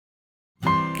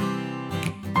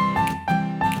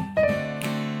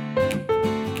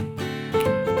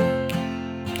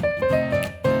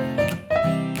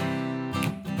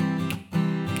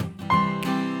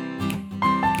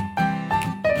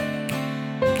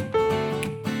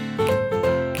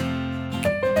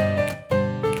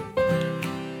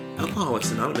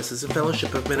Alcoholics Anonymous is a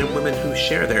fellowship of men and women who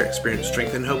share their experience,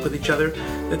 strength, and hope with each other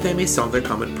that they may solve their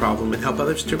common problem and help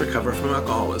others to recover from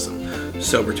alcoholism.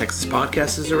 Sober Texas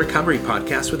Podcast is a recovery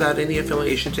podcast without any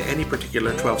affiliation to any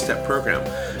particular 12-step program,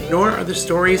 nor are the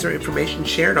stories or information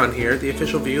shared on here the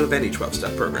official view of any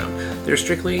 12-step program. They're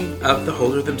strictly of the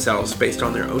holder themselves based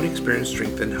on their own experience,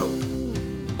 strength, and hope.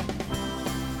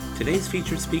 Today's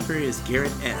featured speaker is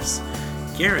Garrett S.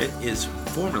 Garrett is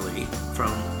formerly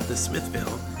from the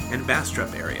Smithville and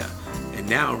Bastrop area and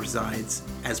now resides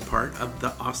as part of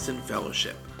the Austin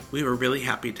Fellowship. We were really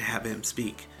happy to have him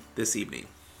speak this evening.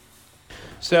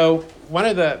 So one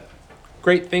of the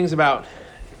great things about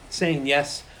saying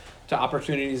yes to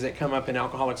opportunities that come up in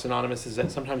Alcoholics Anonymous is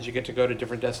that sometimes you get to go to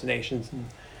different destinations and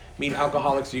meet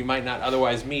alcoholics you might not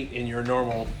otherwise meet in your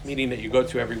normal meeting that you go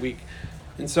to every week.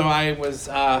 And so I was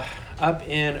up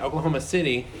in Oklahoma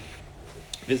City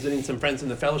visiting some friends in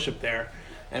the fellowship there,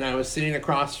 and I was sitting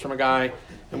across from a guy,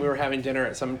 and we were having dinner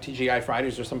at some TGI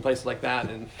Fridays or some place like that,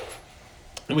 and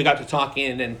we got to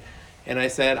talking, and I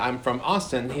said, I'm from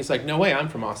Austin. He's like, no way, I'm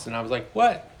from Austin. I was like,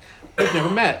 what? We've never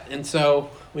met. And so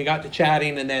we got to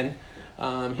chatting, and then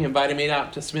he invited me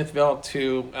out to Smithville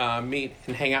to meet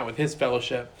and hang out with his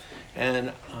fellowship.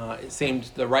 And it seemed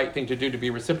the right thing to do to be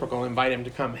reciprocal and invite him to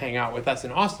come hang out with us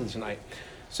in Austin tonight.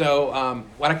 So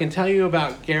what I can tell you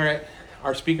about Garrett,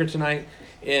 our speaker tonight,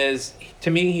 is, to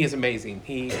me, he is amazing.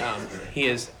 He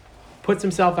puts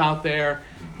himself out there.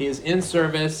 He is in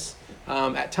service.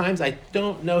 At times, I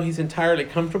don't know he's entirely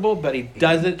comfortable, but he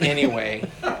does it anyway.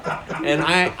 And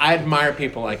I admire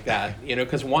people like that,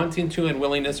 because wanting to and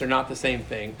willingness are not the same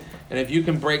thing. And if you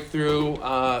can break through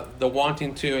the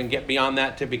wanting to and get beyond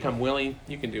that to become willing,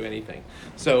 you can do anything.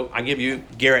 So I give you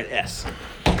Garrett S.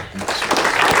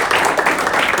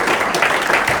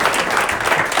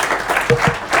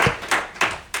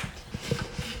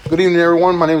 Good evening,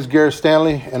 everyone. My name is Garrett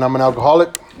Stanley, and I'm an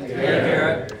alcoholic. Hey,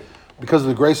 Garrett. Because of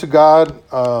the grace of God,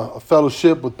 a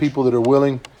fellowship with people that are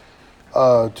willing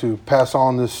to pass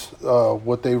on this,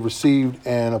 what they've received,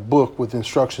 and a book with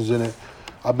instructions in it.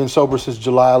 I've been sober since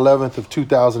July 11th of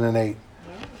 2008,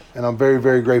 and I'm very,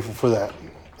 very grateful for that.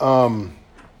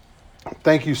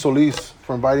 Thank you, Solis,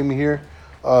 for inviting me here.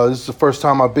 This is the first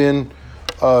time I've been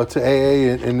to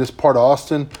AA in this part of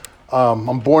Austin.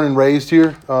 I'm born and raised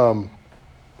here, but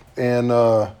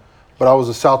I'm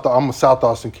a South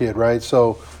Austin kid, right?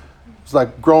 So it's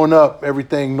like growing up,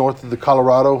 everything north of the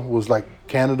Colorado was like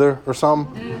Canada or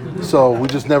something. So we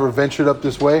just never ventured up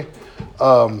this way.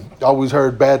 Always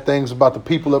heard bad things about the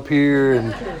people up here,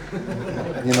 and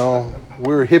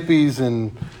we're hippies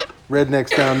and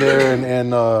rednecks down there,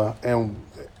 and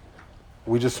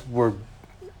we just were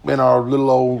in our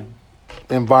little old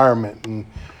environment,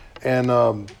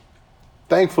 and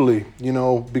thankfully,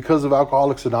 because of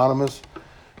Alcoholics Anonymous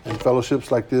and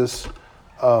fellowships like this,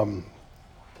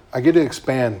 I get to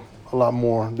expand a lot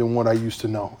more than what I used to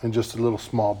know in just a little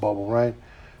small bubble, right?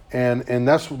 And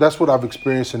that's what I've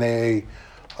experienced in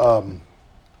AA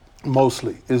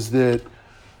mostly, is that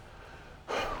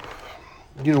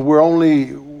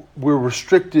we're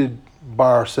restricted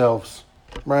by ourselves,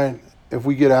 right? If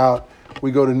we get out,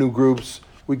 we go to new groups,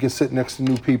 we can sit next to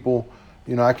new people.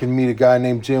 I can meet a guy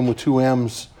named Jim with 2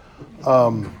 M's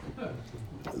from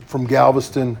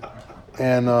Galveston,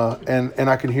 and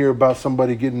I can hear about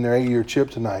somebody getting their 8-year chip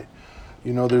tonight.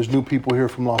 There's new people here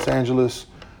from Los Angeles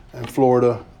and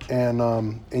Florida,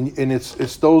 and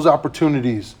it's those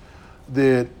opportunities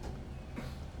that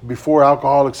before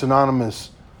Alcoholics Anonymous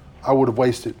I would have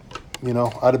wasted.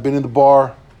 I'd have been in the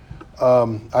bar,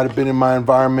 I'd have been in my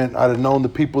environment, I'd have known the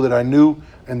people that I knew,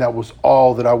 and that was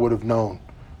all that I would have known.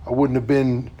 I wouldn't have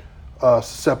been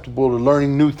susceptible to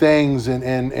learning new things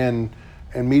and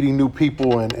meeting new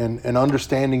people and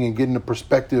understanding and getting the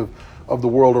perspective of the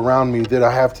world around me that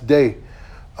I have today.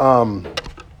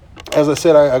 As I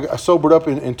said, I sobered up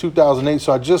in 2008,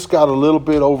 so I just got a little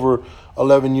bit over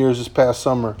 11 years this past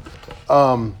summer.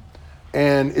 And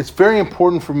it's very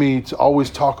important for me to always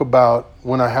talk about,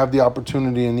 when I have the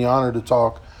opportunity and the honor to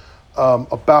talk,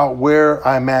 about where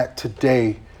I'm at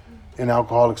today in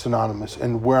Alcoholics Anonymous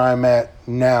and where I'm at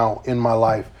now in my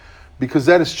life, because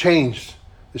that has changed.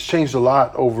 It's changed a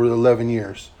lot over 11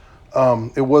 years.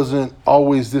 It wasn't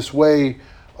always this way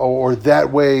or that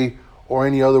way or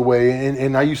any other way.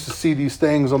 And I used to see these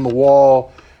things on the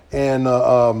wall, and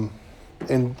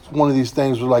one of these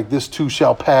things was like, this too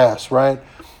shall pass, right?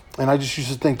 And I just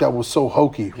used to think that was so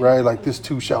hokey, right? Like, this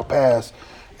too shall pass.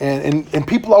 And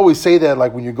people always say that,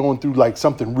 like, when you're going through like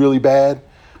something really bad,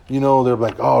 they're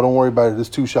like, oh, don't worry about it, this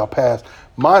too shall pass.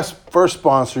 My first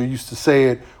sponsor used to say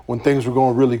it when things were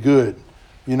going really good.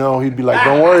 He'd be like,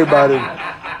 don't worry about it.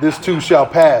 this too shall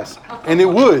pass. And it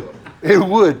would. It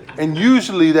would. And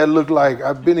usually that looked like,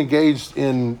 I've been engaged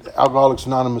in Alcoholics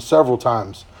Anonymous several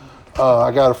times.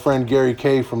 I got a friend, Gary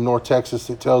K. from North Texas,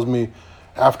 that tells me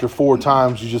after 4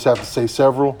 times, you just have to say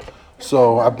several.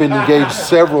 So I've been engaged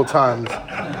several times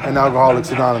in Alcoholics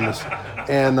Anonymous.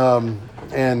 And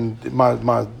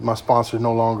my sponsor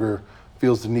no longer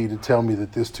feels the need to tell me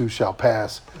that this too shall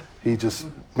pass. He just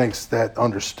makes that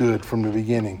understood from the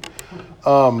beginning.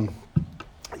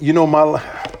 You know,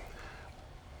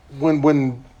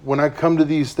 when I come to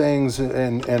these things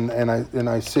and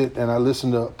I sit and I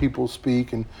listen to people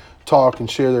speak and talk and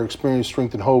share their experience,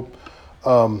 strength, and hope,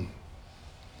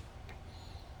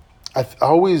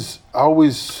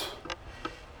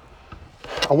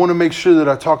 I want to make sure that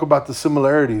I talk about the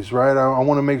similarities, right? I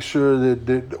want to make sure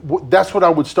that's what I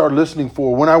would start listening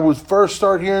for. When I would first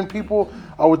start hearing people,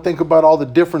 I would think about all the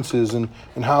differences and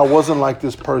how I wasn't like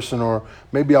this person, or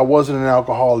maybe I wasn't an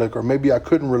alcoholic, or maybe I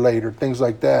couldn't relate, or things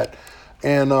like that.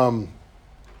 And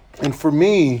for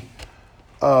me,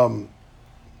 I've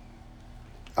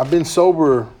been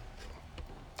sober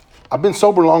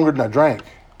longer than I drank,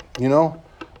 you know?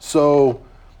 So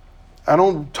I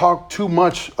don't talk too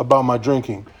much about my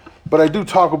drinking, but I do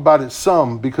talk about it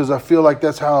some, because I feel like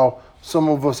that's how some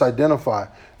of us identify.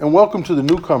 And welcome to the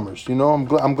newcomers. You know,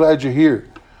 I'm glad you're here.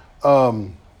 I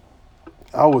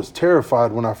was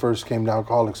terrified when I first came to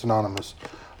Alcoholics Anonymous.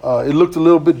 It looked a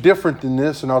little bit different than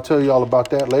this, and I'll tell you all about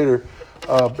that later.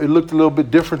 It looked a little bit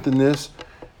different than this,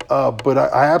 but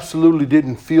I absolutely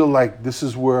didn't feel like this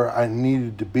is where I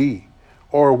needed to be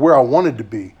or where I wanted to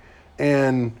be.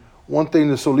 And one thing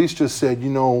that Solis just said, you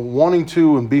know, wanting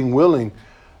to and being willing,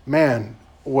 man,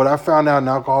 what I found out in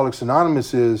Alcoholics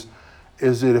Anonymous is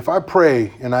that if I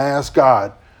pray and I ask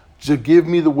God to give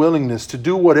me the willingness to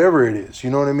do whatever it is, you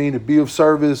know what I mean, to be of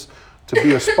service, to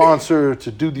be a sponsor,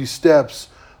 to do these steps,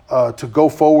 to go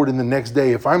forward in the next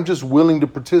day, if I'm just willing to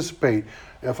participate,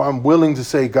 if I'm willing to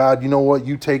say, God, you know what,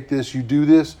 you take this, you do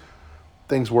this,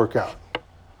 things work out.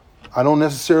 I don't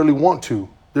necessarily want to.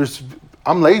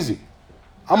 I'm lazy.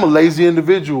 I'm a lazy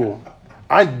individual.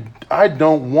 I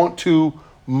don't want to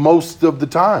most of the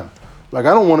time. Like,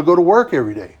 I don't want to go to work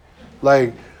every day.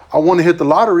 Like, I want to hit the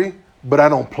lottery, but I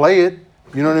don't play it.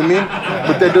 You know what I mean?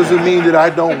 But that doesn't mean that I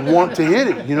don't want to hit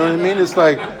it. You know what I mean? It's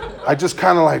like, I just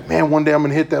kind of like, man, one day I'm going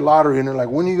to hit that lottery. And they're like,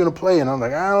 when are you going to play? And I'm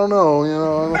like, I don't know. You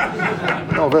know, I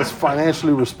don't know if that's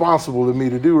financially responsible to me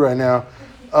to do right now.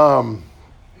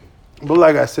 But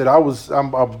like I said,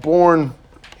 I'm born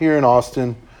here in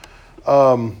Austin.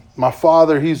 My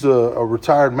father, he's a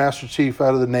retired Master Chief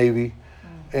out of the Navy.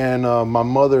 And my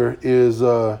mother is,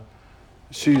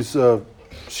 she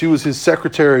was his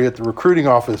secretary at the recruiting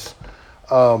office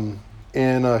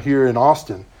here in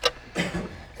Austin.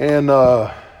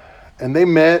 And they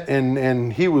met,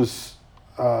 and he was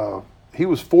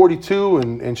 42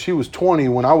 and she was 20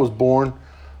 when I was born.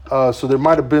 So there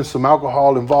might have been some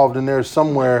alcohol involved in there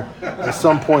somewhere at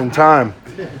some point in time.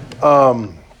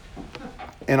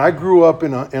 And I grew up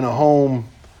in a home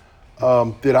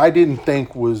that I didn't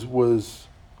think was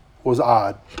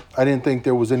odd. I didn't think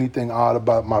there was anything odd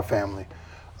about my family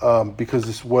because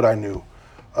it's what I knew.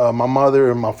 My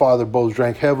mother and my father both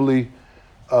drank heavily.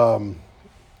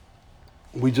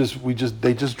 They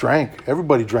just drank.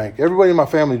 Everybody drank. Everybody in my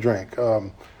family drank.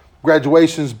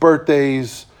 Graduations,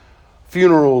 birthdays,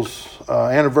 funerals,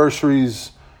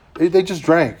 anniversaries. They just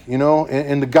drank, you know.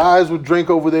 And the guys would drink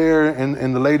over there,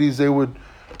 and the ladies they would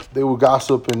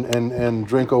gossip and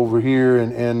drink over here.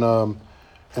 And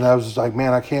I was just like,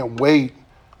 man, I can't wait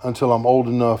until I'm old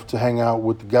enough to hang out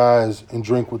with the guys and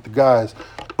drink with the guys.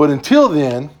 But until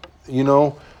then, you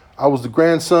know, I was the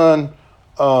grandson.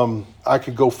 I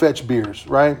could go fetch beers,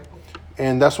 right?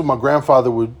 And that's what my grandfather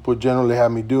would generally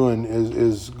have me doing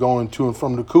is going to and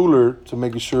from the cooler to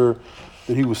making sure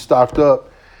that he was stocked up.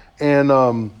 And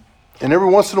every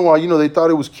once in a while, you know, they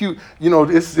thought it was cute. You know,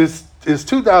 it's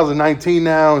 2019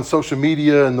 now, and social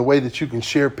media and the way that you can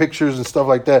share pictures and stuff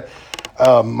like that.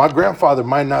 My grandfather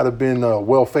might not have been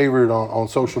well favored on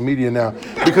social media now,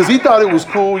 because he thought it was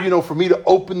cool, you know, for me to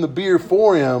open the beer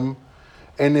for him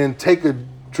and then take a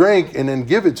drink and then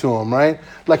give it to him, right?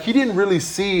 Like, he didn't really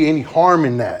see any harm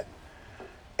in that.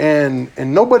 And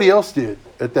nobody else did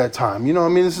at that time. You know, I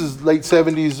mean, this is late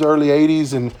 70s, early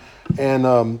 80s, and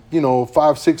you know,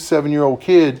 5, 6, 7-year-old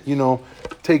kid, you know,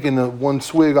 taking one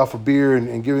swig off a beer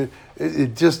and giving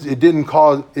it didn't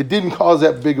cause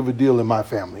that big of a deal in my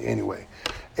family anyway.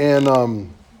 And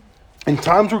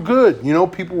times were good, you know,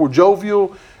 people were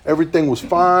jovial, everything was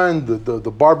fine,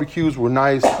 the barbecues were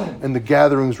nice, and the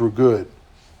gatherings were good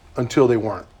until they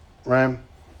weren't, right?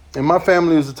 And my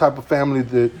family was the type of family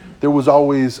that there was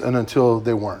always an until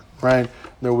they weren't, right?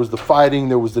 There was the fighting,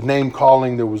 there was the name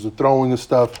calling, there was the throwing of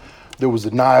stuff, there was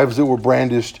the knives that were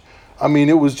brandished. I mean,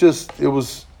 and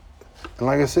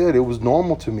like I said, it was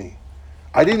normal to me.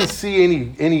 I didn't see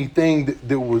anything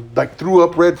that was like threw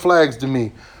up red flags to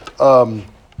me.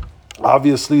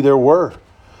 Obviously there were.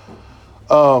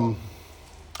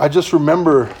 I just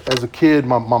remember as a kid,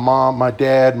 my mom, my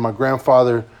dad, my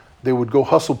grandfather, they would go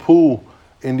hustle pool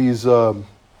in these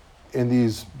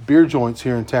beer joints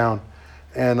here in town.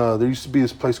 And there used to be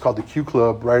this place called the Q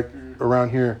Club right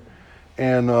around here.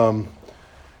 And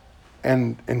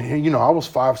you know, I was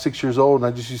 5, 6 years old, and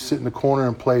I just used to sit in the corner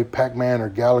and play Pac-Man or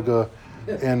Galaga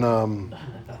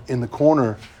in the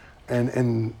corner.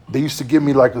 And they used to give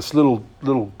me like this little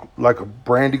like a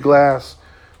brandy glass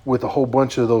with a whole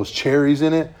bunch of those cherries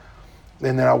in it.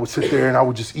 And then I would sit there and I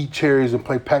would just eat cherries and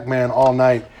play Pac-Man all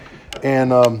night.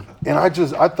 And I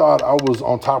thought I was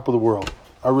on top of the world.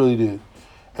 I really did.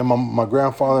 And my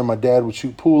grandfather and my dad would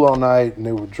shoot pool all night, and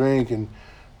they would drink, and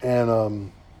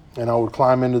I would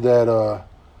climb into that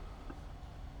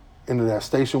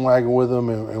station wagon with them,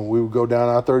 and we would go down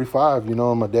I-35, you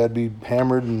know, and my dad'd be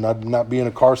hammered and I'd not be in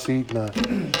a car seat, and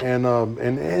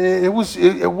it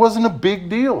wasn't a big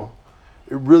deal.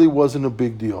 It really wasn't a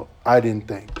big deal. I didn't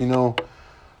think, you know.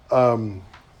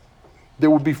 There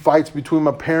would be fights between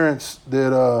my parents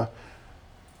that,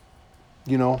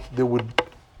 you know,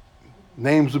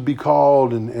 names would be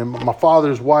called, and my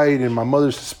father's white and my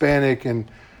mother's Hispanic, and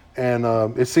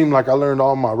it seemed like I learned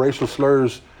all my racial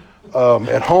slurs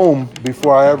at home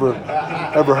before I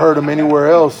ever heard them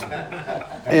anywhere else,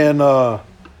 and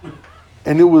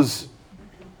it was,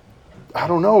 I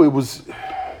don't know, it was,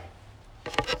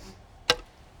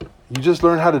 you just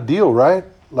learn how to deal, right?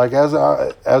 Like as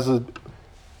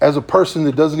a person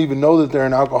that doesn't even know that they're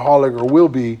an alcoholic or will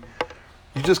be,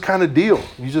 you just kind of deal.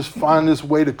 You just find this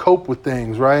way to cope with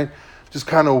things, right? Just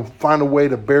kind of find a way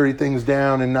to bury things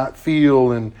down and not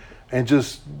feel, and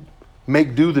just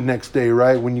make do the next day,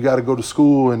 right? When you got to go to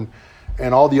school, and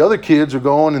all the other kids are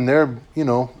going and they're, you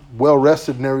know, well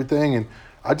rested and everything. And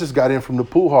I just got in from the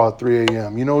pool hall at 3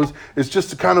 a.m. You know, it's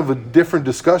just a kind of a different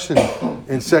discussion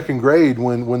in second grade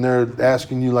when they're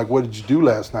asking you, like, what did you do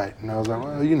last night? And I was like,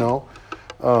 well, you know,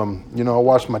 I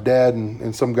watched my dad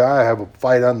and some guy have a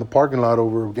fight out in the parking lot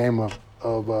over a game of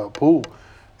pool.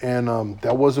 And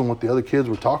that wasn't what the other kids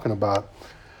were talking about.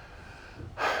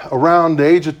 Around the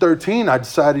age of 13, I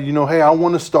decided, you know, hey, I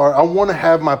want to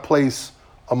have my place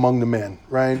among the men,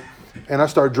 right? And I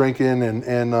started drinking, and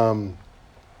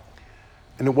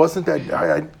it wasn't that,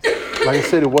 like I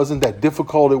said, it wasn't that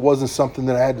difficult. It wasn't something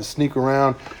that I had to sneak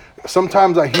around.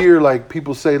 Sometimes I hear like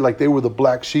people say like they were the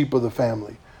black sheep of the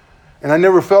family. And I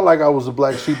never felt like I was the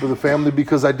black sheep of the family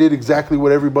because I did exactly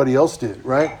what everybody else did,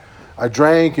 right? I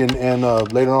drank, and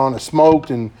later on I smoked,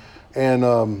 and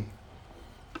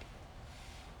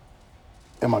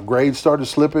my grades started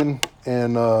slipping,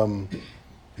 and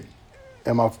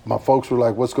my folks were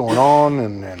like, "What's going on?"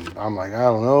 And I'm like, "I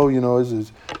don't know, you know,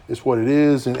 it's what it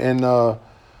is." And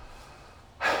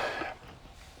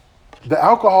the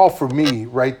alcohol for me,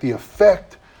 right, the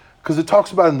effect, because it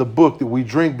talks about in the book that we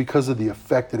drink because of the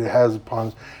effect that it has upon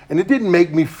us. And it didn't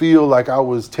make me feel like I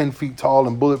was 10 feet tall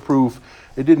and bulletproof.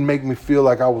 It didn't make me feel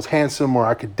like I was handsome or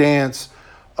I could dance.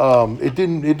 It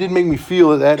didn't make me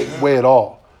feel that way at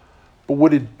all. But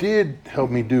what it did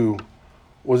help me do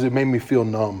was it made me feel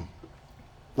numb.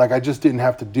 Like I just didn't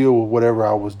have to deal with whatever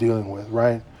I was dealing with,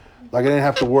 right? Like I didn't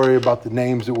have to worry about the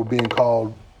names that were being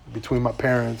called between my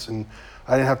parents, and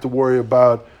I didn't have to worry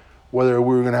about whether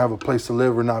we were going to have a place to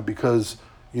live or not because,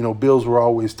 you know, bills were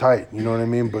always tight, you know what I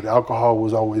mean? But alcohol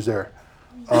was always there.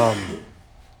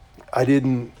 I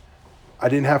didn't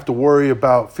have to worry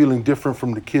about feeling different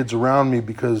from the kids around me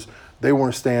because they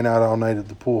weren't staying out all night at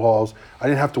the pool halls. I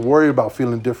didn't have to worry about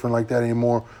feeling different like that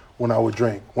anymore when I would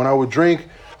drink. When I would drink,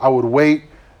 I would wait,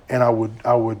 and I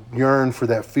would yearn for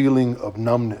that feeling of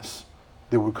numbness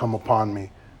that would come upon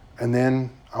me. And then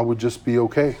I would just be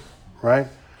okay, right?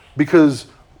 Because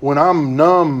when I'm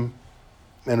numb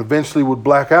and eventually would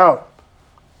black out,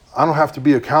 I don't have to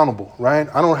be accountable, right?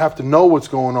 I don't have to know what's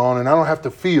going on, and I don't have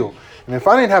to feel. And if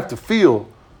I didn't have to feel,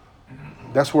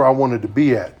 that's where I wanted to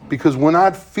be at. Because when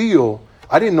I'd feel,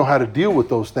 I didn't know how to deal with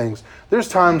those things. There's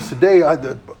times today,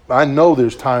 I know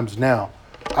there's times now,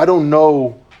 I don't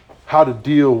know how to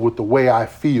deal with the way I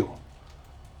feel.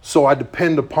 So I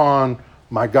depend upon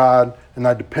my God, and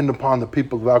I depend upon the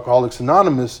people of Alcoholics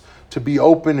Anonymous to be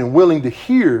open and willing to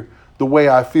hear the way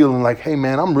I feel, and like, hey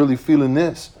man, I'm really feeling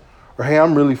this, or hey,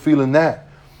 I'm really feeling that.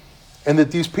 And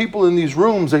that these people in these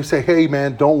rooms, they say, hey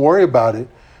man, don't worry about it.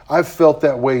 I've felt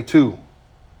that way too.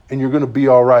 And you're going to be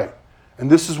all right.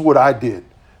 And this is what I did.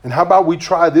 And how about we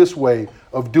try this way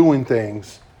of doing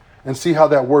things and see how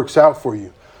that works out for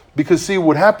you? Because see,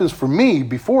 what happens for me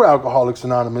before Alcoholics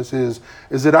Anonymous is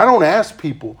that I don't ask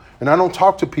people and I don't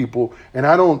talk to people and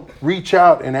I don't reach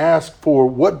out and ask for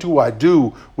what do I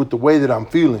do with the way that I'm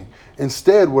feeling.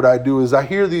 Instead, what I do is I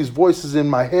hear these voices in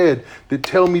my head that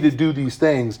tell me to do these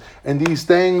things. And these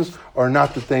things are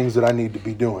not the things that I need to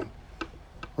be doing,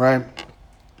 right?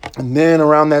 And then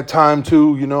around that time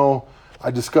too, you know,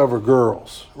 I discovered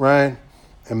girls, right?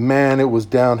 And man, it was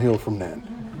downhill from then.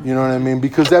 You know what I mean?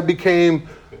 Because that became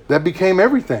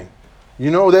everything.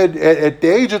 You know, that at the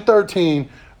age of 13,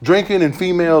 drinking and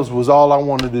females was all I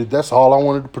wanted to do. That's all I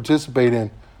wanted to participate in.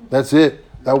 That's it.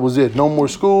 That was it. No more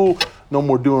school, no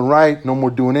more doing right, no more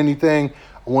doing anything.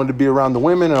 I wanted to be around the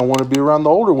women and I wanted to be around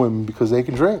the older women because they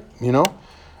can drink, you know?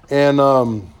 And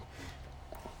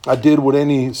I did what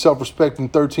any self-respecting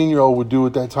 13-year-old would do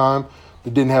at that time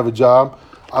that didn't have a job.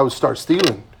 I would start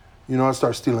stealing. You know, I'd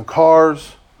start stealing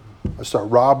cars. I'd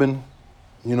start robbing.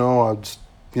 You know, I'd,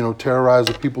 you know, terrorize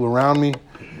the people around me.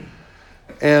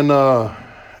 And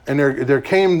there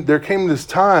came this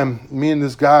time, me and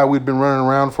this guy, we'd been running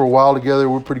around for a while together.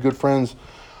 We're pretty good friends,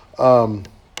 you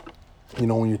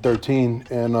know, when you're 13.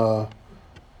 And,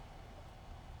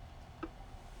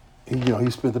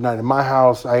 he spent the night at my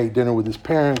house. I ate dinner with his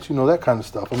parents, you know, that kind of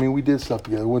stuff. I mean, we did stuff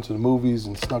together. We went to the movies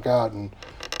and snuck out and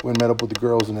went and met up with the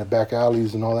girls in the back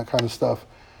alleys and all that kind of stuff.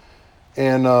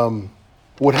 And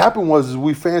what happened was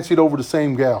we fancied over the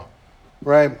same gal,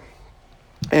 right?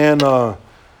 And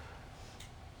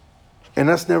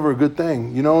that's never a good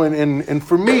thing, you know? And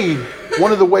for me,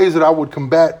 one of the ways that I would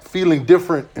combat feeling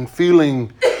different and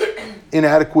feeling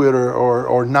inadequate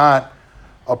or not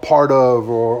a part of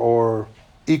or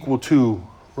equal to,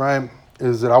 right,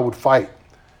 is that I would fight.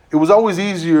 It was always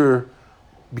easier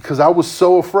because I was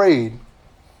so afraid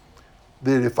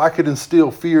that if I could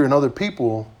instill fear in other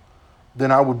people,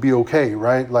 then I would be okay,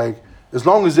 right? Like, as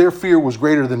long as their fear was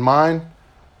greater than mine,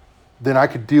 then I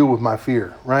could deal with my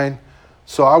fear, right?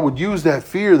 So I would use that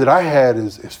fear that I had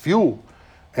as fuel.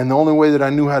 And the only way that I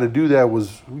knew how to do that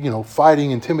was, you know,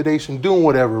 fighting, intimidation, doing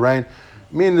whatever, right?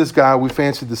 Me and this guy, we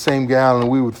fancied the same gal and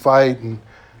we would fight and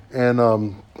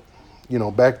you know,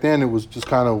 back then it was just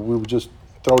kind of, we would just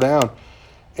throw down.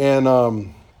 And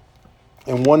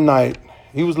one night,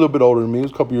 he was a little bit older than me. He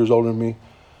was a couple years older than me.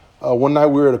 One night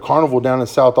we were at a carnival down in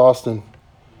South Austin,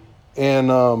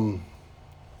 and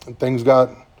things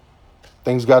got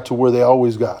to where they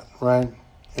always got, right?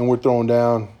 And we're throwing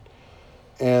down,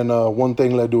 and one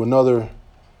thing led to another,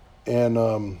 and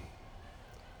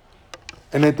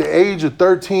at the age of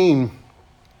 13,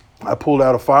 I pulled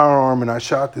out a firearm and I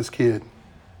shot this kid,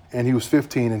 and he was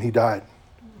 15 and he died.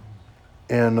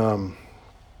 And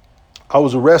I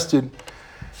was arrested.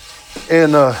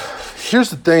 And here's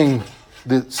the thing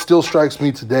that still strikes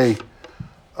me today,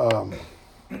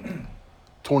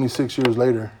 26 years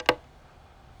later,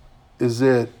 is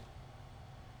that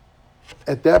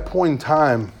at that point in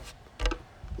time,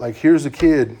 like, here's a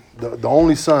kid, the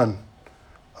only son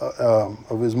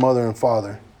of his mother and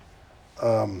father.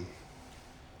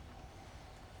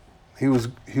 He was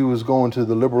going to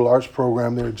the liberal arts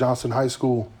program there at Johnson High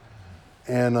School,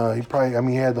 and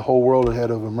he had the whole world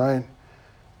ahead of him, right?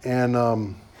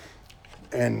 And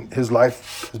his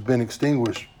life has been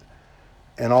extinguished,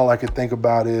 and all I could think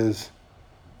about is,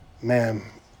 man,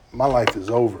 my life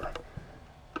is over,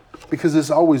 because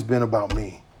it's always been about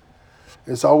me.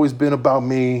 It's always been about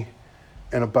me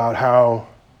and about how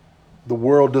the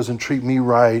world doesn't treat me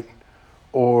right,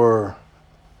 or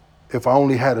if I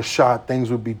only had a shot, things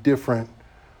would be different,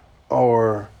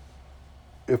 or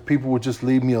if people would just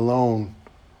leave me alone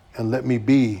and let me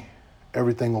be,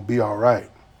 everything will be all right.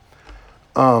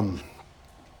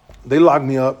 They locked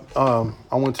me up. I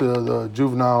went to the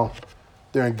juvenile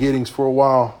there in Giddings for a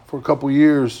while, for a couple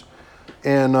years,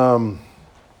 and I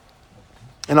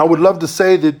would love to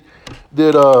say that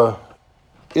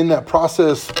in that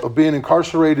process of being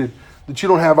incarcerated, that you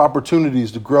don't have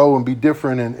opportunities to grow and be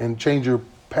different and change your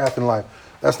path in life.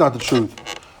 That's not the truth.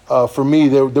 For me,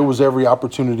 there was every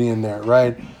opportunity in there,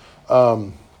 right?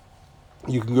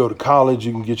 You can go to college,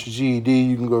 you can get your GED,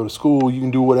 you can go to school, you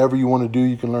can do whatever you want to do,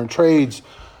 you can learn trades,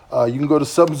 you can go to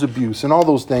substance abuse and all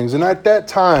those things. And at that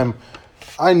time,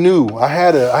 I knew, I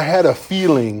had a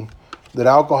feeling that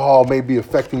alcohol may be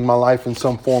affecting my life in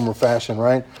some form or fashion,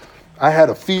 right? I had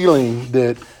a feeling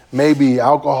that maybe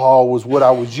alcohol was what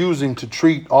I was using to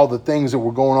treat all the things that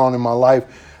were going on in my life.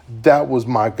 That was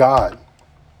my God.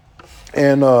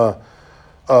 And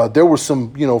there were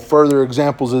some, further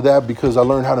examples of that because I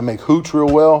learned how to make hooch real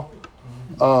well.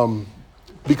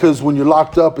 Because when you're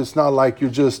locked up, it's not like you're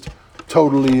just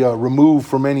totally removed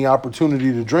from any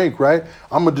opportunity to drink, right?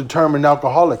 I'm a determined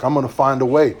alcoholic. I'm going to find a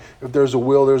way. If there's a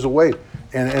will, there's a way.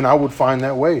 And I would find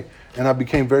that way. And I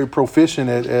became very proficient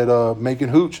at making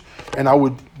hooch. And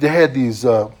they had these,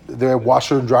 they had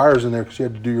washer and dryers in there because you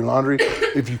had to do your laundry.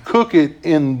 If you cook it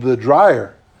in the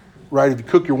dryer, right? If you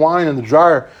cook your wine in the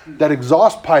dryer, that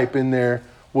exhaust pipe in there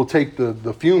will take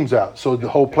the fumes out, so the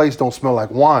whole place don't smell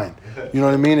like wine. You know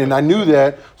what I mean? And I knew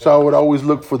that, so I would always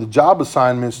look for the job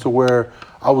assignments to where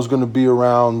I was going to be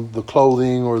around the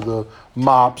clothing or the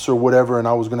mops or whatever, and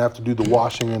I was going to have to do the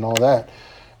washing and all that.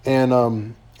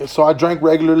 And so I drank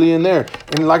regularly in there.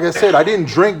 And like I said, I didn't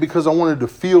drink because I wanted to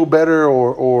feel better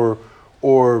or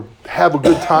have a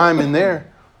good time in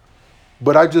there,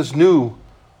 but I just knew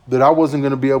that I wasn't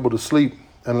going to be able to sleep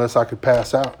unless I could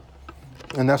pass out.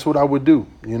 And that's what I would do.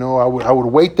 You know, I would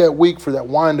wait that week for that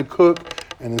wine to cook,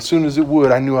 and as soon as it would,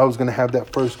 I knew I was going to have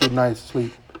that first good night's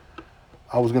sleep.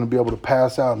 I was going to be able to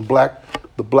pass out, and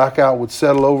the blackout would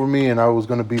settle over me, and I was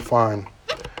going to be fine.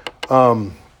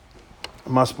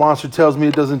 My sponsor tells me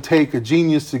it doesn't take a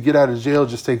genius to get out of jail, it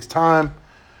just takes time,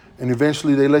 and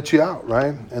eventually they let you out,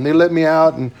 right? And they let me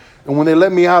out, and when they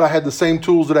let me out, I had the same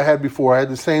tools that I had before. I had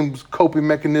the same coping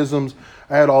mechanisms.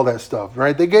 I had all that stuff,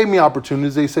 right? They gave me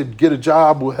opportunities. They said, get a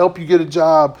job. We'll help you get a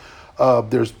job.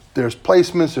 There's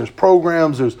placements. There's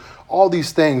programs. There's all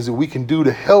these things that we can do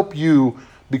to help you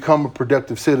become a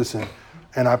productive citizen.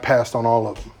 And I passed on all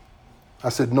of them. I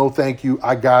said, no, thank you.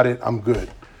 I got it. I'm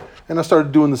good. And I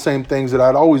started doing the same things that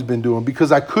I'd always been doing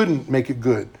because I couldn't make it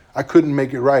good. I couldn't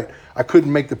make it right. I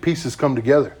couldn't make the pieces come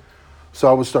together. So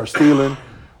I would start stealing,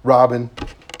 robbing,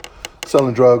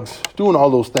 selling drugs, doing all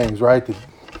those things, right? That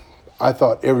I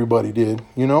thought everybody did,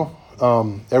 you know?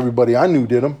 Everybody I knew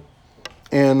did them.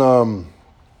 And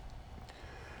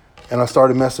I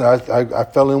started messing. I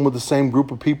fell in with the same group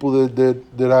of people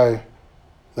that I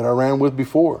ran with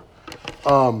before.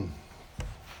 Some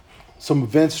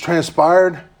events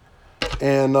transpired,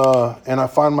 and I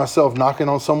find myself knocking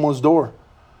on someone's door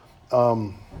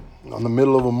on the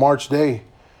middle of a March day.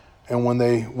 And when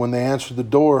they answered the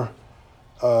door,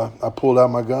 I pulled out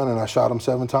my gun and I shot them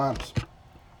 7 times.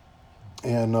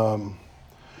 And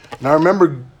I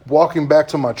remember walking back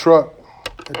to my truck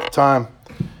at the time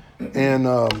and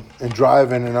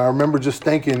driving, and I remember just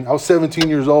thinking, I was 17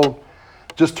 years old,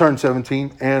 just turned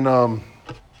 17, and I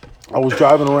was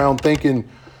driving around thinking,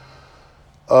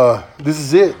 this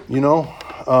is it, you know.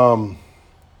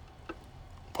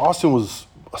 Austin was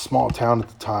a small town at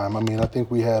the time. I mean, I think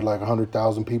we had like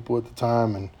 100,000 people at the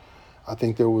time, and I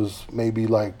think there was maybe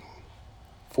like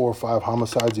 4 or 5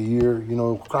 homicides a year. You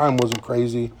know, crime wasn't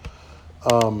crazy.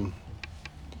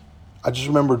 I just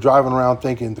remember driving around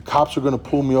thinking the cops are going to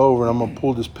pull me over, and I'm going to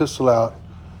pull this pistol out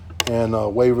and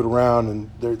wave it around,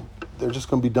 and they're just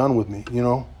going to be done with me, you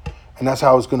know. And that's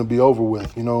how it's going to be over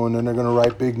with, you know. And then they're going to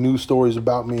write big news stories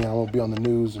about me, and I won't be on the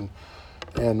news, and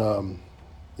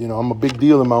you know, I'm a big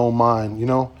deal in my own mind, you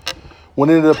know. What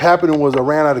ended up happening was I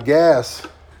ran out of gas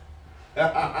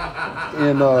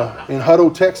in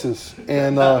Hutto, Texas,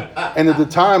 and at the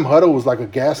time Hutto was like a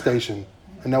gas station,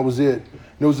 and that was it.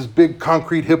 And there was this big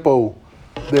concrete hippo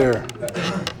there,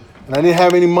 and I didn't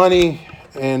have any money,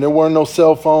 and there weren't no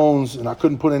cell phones, and I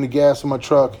couldn't put any gas in my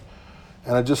truck,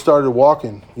 and I just started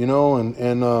walking, you know, and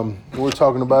we were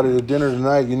talking about it at dinner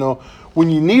tonight, you know,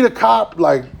 when you need a cop,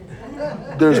 like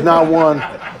there's not one,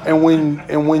 and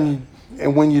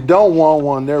when you don't want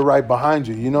one, they're right behind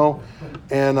you, you know.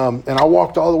 And I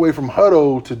walked all the way from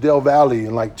Hutto to Del Valley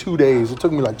in like 2 days. It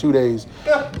took me like 2 days.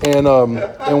 And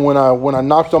when I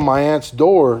knocked on my aunt's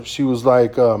door, she was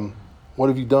like, "What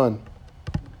have you done?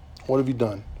 What have you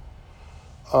done?"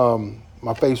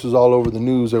 My face was all over the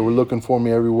news. They were looking for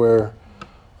me everywhere,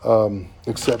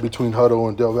 except between Hutto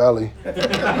and Del Valley.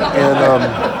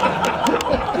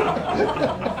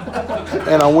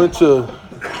 And I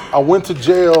went to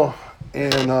jail,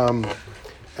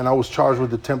 and I was charged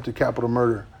with attempted capital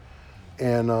murder,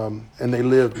 and they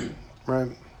lived, right?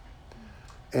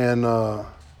 And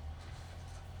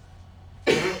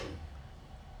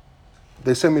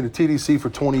they sent me to TDC for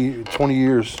 20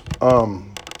 years.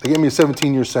 They gave me a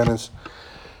 17-year sentence,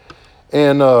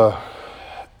 and I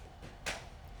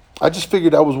just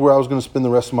figured that was where I was going to spend the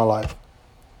rest of my life.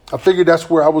 I figured that's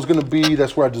where I was going to be.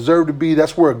 That's where I deserved to be.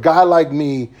 That's where a guy like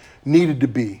me needed to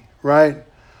be, right?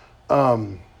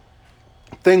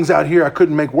 Things out here I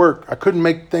couldn't make work. I couldn't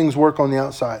make things work on the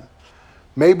outside.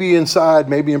 Maybe inside,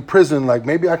 maybe in prison, like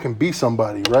maybe I can be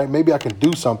somebody, right? Maybe I can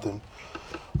do something.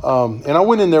 And I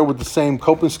went in there with the same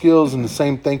coping skills and the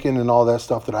same thinking and all that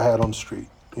stuff that I had on the street,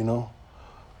 you know?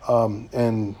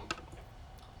 And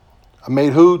I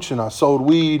made hooch and I sold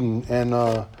weed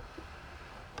and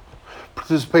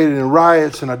participated in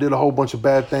riots, and I did a whole bunch of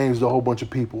bad things to a whole bunch of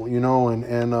people, you know,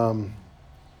 and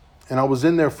I was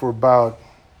in there for about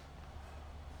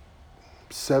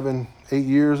 7, 8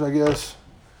 years, I guess,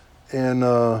 and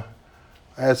I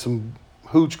had some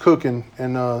hooch cooking,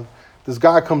 and this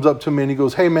guy comes up to me and he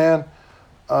goes, "Hey man,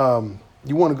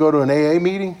 you want to go to an AA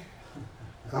meeting?"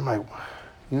 And I'm like,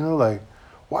 you know, like,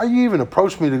 why you even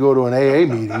approach me to go to an AA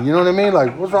meeting? You know what I mean?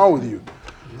 Like, what's wrong with you?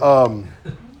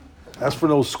 That's for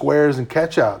those squares and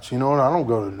catch-outs, you know, and I don't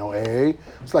go to no AA.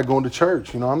 It's like going to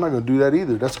church, you know. I'm not going to do that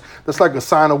either. That's like a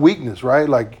sign of weakness, right?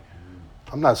 Like,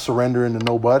 I'm not surrendering to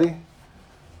nobody.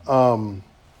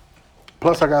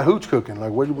 Plus, I got hooch cooking.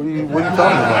 Like, what are you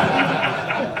talking about?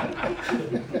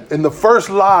 And the first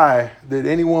lie that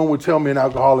anyone would tell me in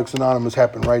Alcoholics Anonymous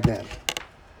happened right then.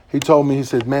 He told me, he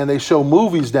said, "Man, they show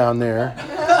movies down there.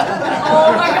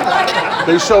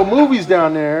 They show movies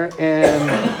down there,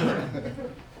 and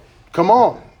come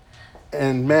on."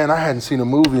 And man, I hadn't seen a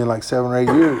movie in like 7 or 8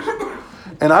 years.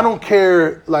 And I don't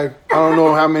care, like, I don't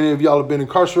know how many of y'all have been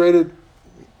incarcerated.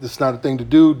 This is not a thing to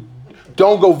do.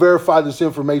 Don't go verify this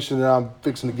information that I'm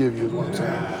fixing to give you, is what I'm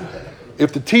saying.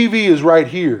 If the TV is right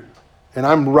here, and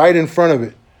I'm right in front of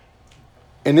it,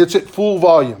 and it's at full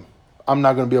volume, I'm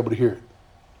not going to be able to hear it.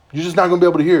 You're just not going to be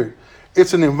able to hear it.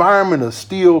 It's an environment of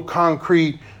steel,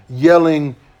 concrete,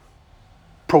 yelling,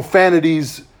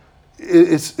 profanities.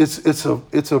 It's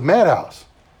a madhouse.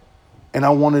 And I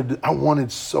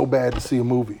wanted so bad to see a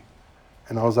movie.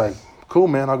 And I was like, cool,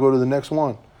 man, I'll go to the next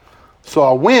one. So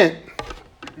I went.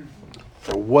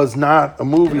 There was not a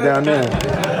movie down there.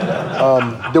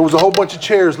 There was a whole bunch of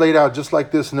chairs laid out just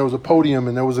like this, and there was a podium,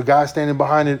 and there was a guy standing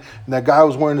behind it, and that guy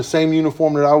was wearing the same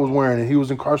uniform that I was wearing, and he was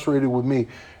incarcerated with me.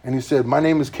 And he said, "My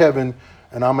name is Kevin,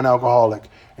 and I'm an alcoholic."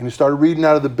 And he started reading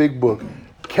out of the big book.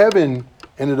 Kevin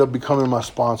ended up becoming my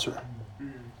sponsor.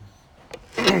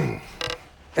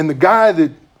 And the guy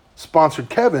that sponsored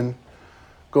Kevin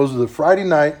goes to the Friday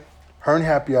night Hearn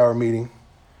happy hour meeting,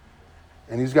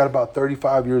 and he's got about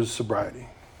 35 years of sobriety.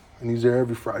 And he's there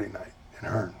every Friday night in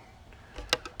Hearn.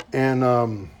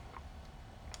 And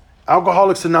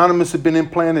Alcoholics Anonymous had been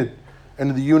implanted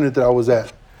into the unit that I was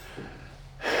at.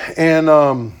 And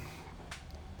a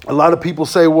lot of people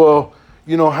say, well,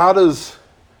 you know, how does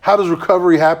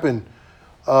recovery happen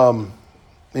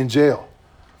in jail?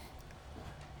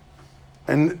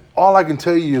 And all I can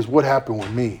tell you is what happened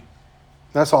with me.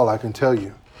 That's all I can tell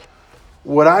you.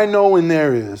 What I know in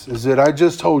there is that I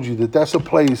just told you that that's a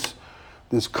place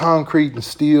that's concrete and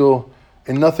steel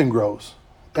and nothing grows.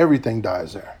 Everything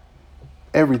dies there.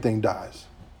 Everything dies.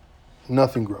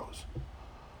 Nothing grows.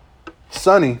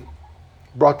 Sonny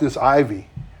brought this ivy,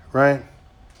 right?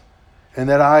 And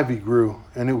that ivy grew,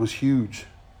 and it was huge.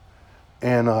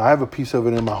 And I have a piece of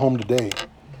it in my home today.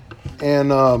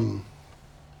 And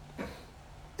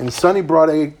Sonny brought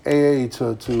AA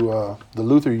to the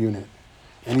Luther unit.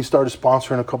 And he started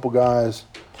sponsoring a couple guys,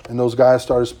 and those guys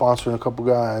started sponsoring a couple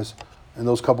guys, and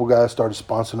those couple guys started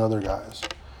sponsoring other guys.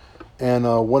 And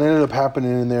what ended up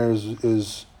happening in there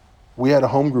is we had a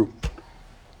home group.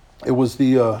 It was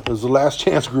the last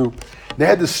chance group. They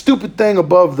had this stupid thing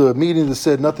above the meeting that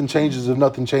said nothing changes if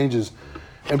nothing changes.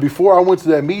 And before I went to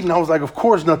that meeting, I was like, of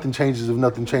course nothing changes if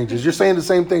nothing changes. You're saying the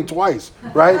same thing twice,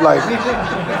 right? Like,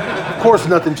 of course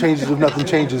nothing changes if nothing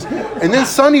changes. And then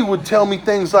Sonny would tell me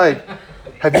things like,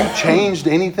 have you changed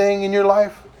anything in your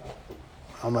life?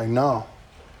 I'm like, no.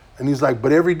 And he's like,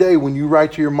 but every day when you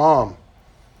write to your mom,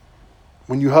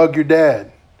 when you hug your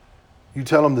dad, you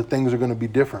tell them that things are going to be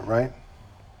different, right?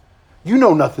 You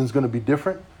know nothing's going to be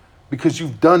different because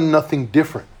you've done nothing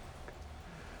different.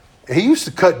 And he used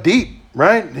to cut deep,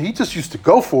 right? He just used to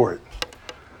go for it.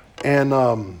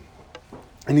 And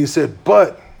he said,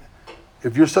 but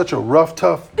if you're such a rough,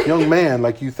 tough young man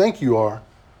like you think you are,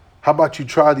 how about you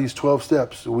try these 12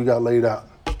 steps that we got laid out?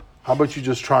 How about you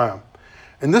just try them?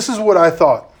 And this is what I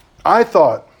thought. I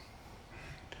thought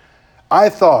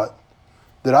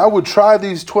that I would try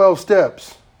these 12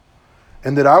 steps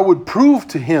and that I would prove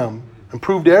to him and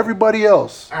prove to everybody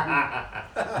else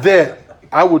that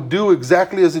I would do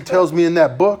exactly as it tells me in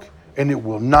that book, and it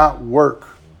will not work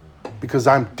because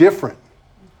I'm different.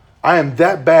 I am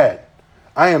that bad.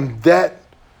 I am that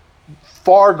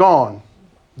far gone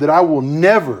that I will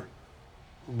never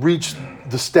reach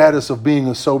the status of being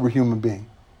a sober human being.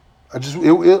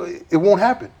 It won't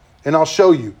happen. And I'll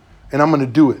show you, and I'm going to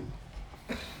do it.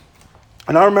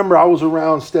 And I remember I was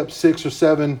around step 6 or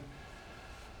 7.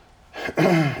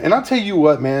 And I'll tell you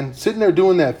what, man, sitting there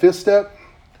doing that 5th step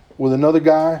with another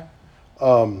guy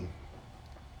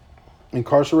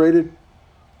incarcerated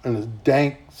in a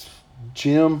dank,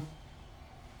 gym,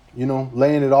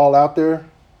 laying it all out there,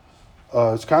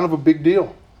 it's kind of a big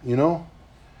deal, And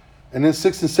then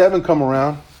 6 and 7 come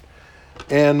around,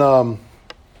 and I'm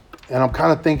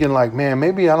kind of thinking like, man,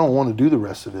 maybe I don't want to do the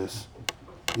rest of this,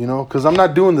 because I'm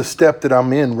not doing the step that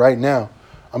I'm in right now.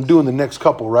 I'm doing the next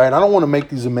couple, right? I don't want to make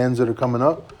these amends that are coming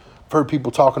up. I've heard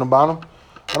people talking about them.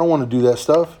 I don't want to do that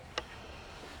stuff.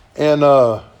 And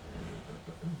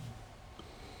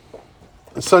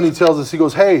Sonny tells us, he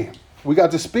goes, hey, we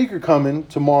got the speaker coming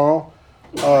tomorrow.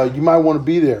 You might want to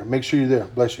be there. Make sure you're there.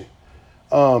 Bless you.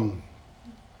 And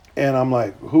I'm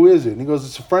like, who is it? And he goes,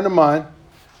 it's a friend of mine.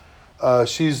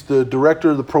 She's the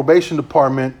director of the probation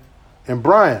department in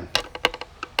Bryan.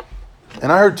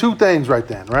 And I heard two things right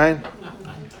then, right?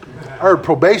 I heard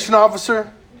probation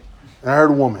officer, and I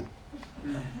heard a woman.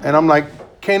 And I'm like,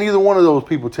 can't either one of those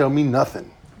people tell me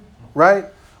nothing, right?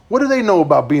 What do they know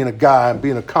about being a guy and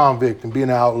being a convict and being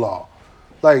an outlaw?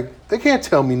 Like, they can't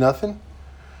tell me nothing.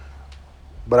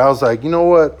 But I was like, you know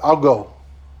what? I'll go.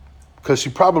 Because she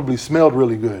probably smelled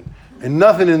really good. And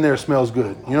nothing in there smells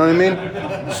good. You know what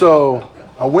I mean? So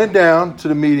I went down to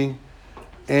the meeting,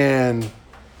 and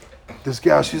this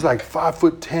gal, she's like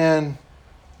 5'10",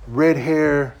 red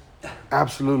hair,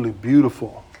 absolutely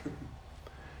beautiful.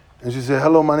 And she said,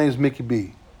 hello, my name is Mickey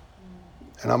B.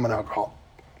 And I'm an alcoholic.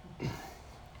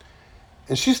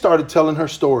 And she started telling her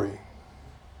story.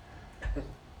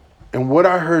 And what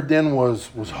I heard then was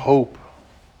hope.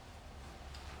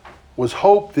 Was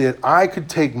hope that I could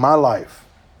take my life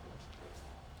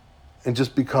and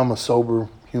just become a sober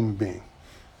human being.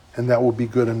 And that would be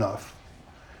good enough.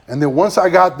 And then once I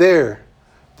got there,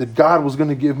 that God was going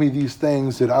to give me these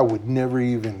things that I would never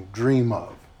even dream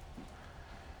of.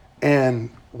 And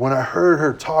when I heard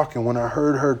her talk and when I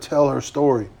heard her tell her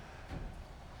story,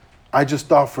 I just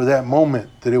thought for that moment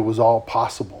that it was all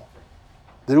possible.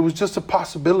 That it was just a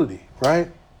possibility, right?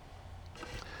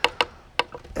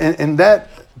 And that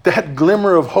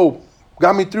glimmer of hope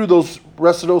got me through those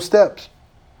rest of those steps,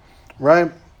 right?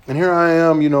 And here I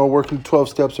am, working 12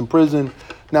 steps in prison.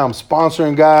 Now I'm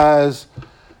sponsoring guys,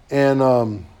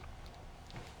 and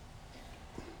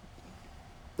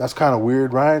that's kind of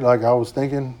weird, right? Like I was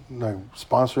thinking, like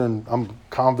sponsoring, I'm a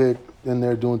convict in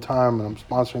there doing time, and I'm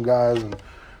sponsoring guys, and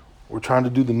we're trying to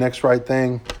do the next right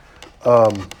thing.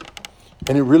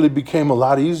 And it really became a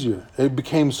lot easier. It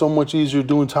became so much easier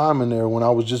doing time in there when I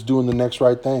was just doing the next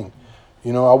right thing.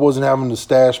 I wasn't having to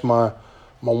stash my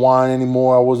wine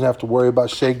anymore. I wasn't have to worry about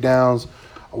shakedowns.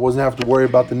 I wasn't have to worry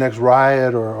about the next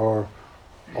riot or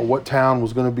what town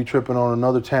was going to be tripping on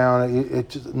another town. It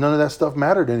just, none of that stuff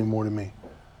mattered anymore to me.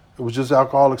 It was just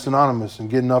Alcoholics Anonymous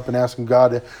and getting up and asking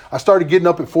God. I started getting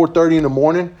up at 4:30 in the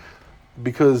morning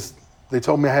because they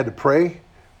told me I had to pray,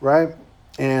 right?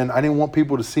 And I didn't want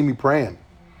people to see me praying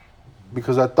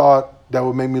because I thought that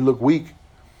would make me look weak.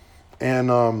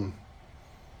 And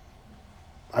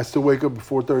I still wake up at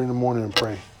 4:30 in the morning and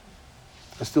pray.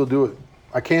 I still do it.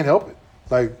 I can't help it.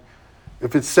 Like,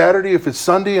 if it's Saturday, if it's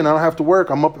Sunday and I don't have to work,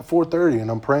 I'm up at 4:30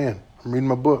 and I'm praying. I'm reading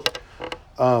my book.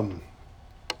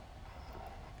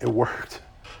 It worked.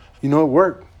 It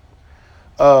worked.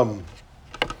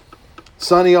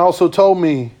 Sonny also told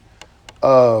me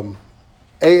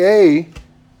AA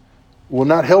will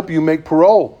not help you make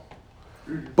parole,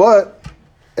 but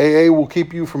AA will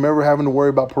keep you from ever having to worry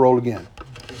about parole again.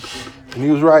 And he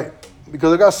was right,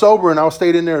 because I got sober and I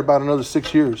stayed in there about another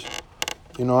 6 years.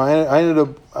 I ended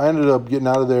up getting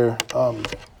out of there.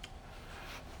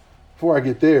 Before I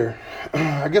get there,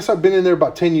 I guess I've been in there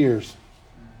about 10 years.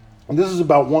 And this is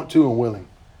about want to and willing.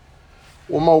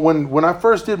 When I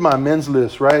first did my amends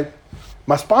list, right,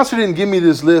 my sponsor didn't give me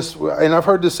this list, and I've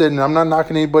heard this said, and I'm not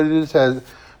knocking anybody that has,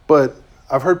 but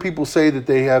I've heard people say that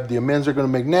they have the amends they're going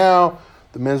to make now,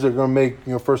 the amends they're going to make,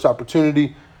 first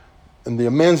opportunity, and the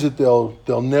amends that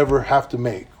they'll never have to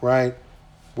make, right?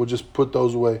 We'll just put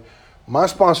those away. My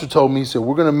sponsor told me, he said,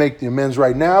 we're going to make the amends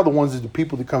right now. The ones that the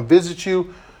people that come visit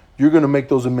you, you're going to make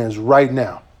those amends right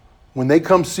now. When they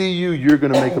come see you, you're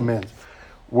going to make amends.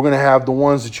 We're going to have the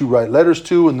ones that you write letters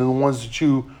to, and then the ones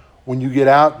that when you get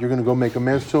out, you're going to go make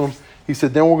amends to them. He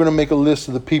said, then we're going to make a list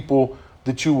of the people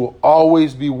that you will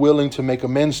always be willing to make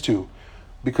amends to.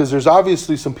 Because there's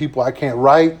obviously some people I can't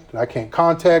write, that I can't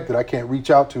contact, that I can't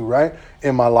reach out to, right,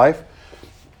 in my life.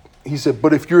 He said,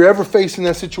 but if you're ever facing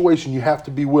that situation, you have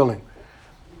to be willing.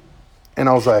 And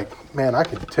I was like, man, I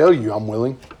can tell you I'm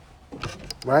willing,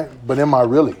 right? But am I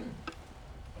really?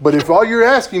 But if all you're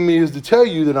asking me is to tell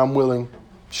you that I'm willing,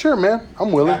 sure, man,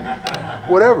 I'm willing.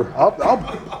 Whatever.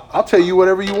 I'll tell you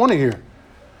whatever you want to hear.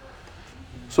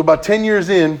 So about 10 years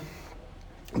in,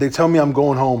 they tell me I'm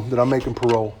going home, that I'm making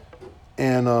parole.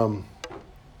 And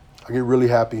I I get really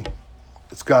happy.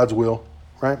 It's God's will,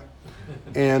 right?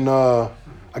 And I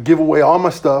give away all my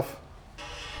stuff,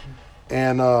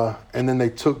 and then they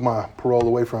took my parole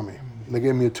away from me. They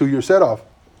gave me a 2-year set-off.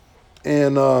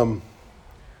 And it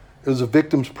was a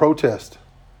victims protest,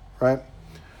 right?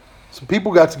 Some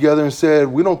people got together and said,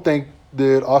 we don't think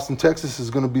that Austin, Texas is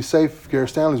going to be safe if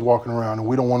Garrett Stanley's walking around, and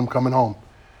we don't want him coming home.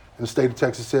 And the state of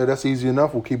Texas said, that's easy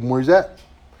enough. We'll keep him where he's at.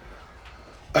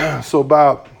 So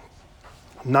about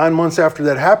 9 months after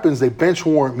that happens, they bench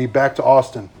warrant me back to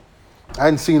Austin. I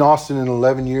hadn't seen Austin in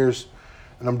 11 years,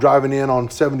 and I'm driving in on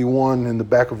 71 in the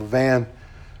back of a van,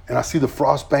 and I see the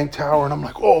Frost Bank Tower, and I'm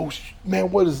like, oh,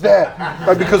 man, what is that?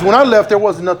 Right, because when I left, there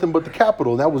wasn't nothing but the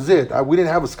Capitol. That was it. We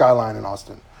didn't have a skyline in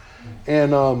Austin.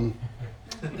 And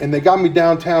they got me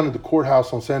downtown at the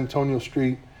courthouse on San Antonio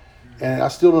Street, and I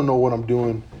still don't know what I'm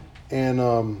doing. And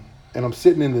I'm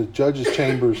sitting in the judge's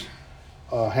chambers,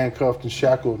 handcuffed and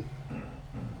shackled.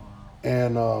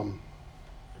 And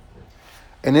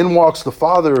in walks the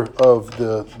father of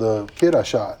the kid I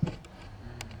shot.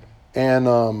 And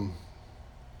all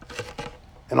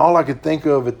I could think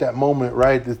of at that moment,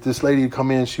 right, that this lady had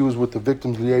come in, she was with the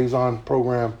Victims Liaison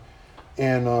program,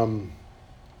 and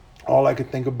all I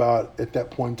could think about at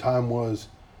that point in time was,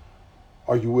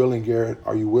 are you willing, Garrett?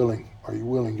 Are you willing? Are you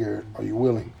willing, Garrett? Are you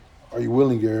willing? Are you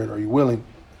willing, Garrett? Are you willing?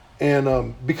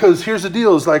 And because here's the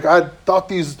deal, it's like I thought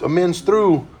these amends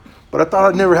through, but I thought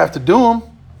I'd never have to do them,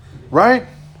 right?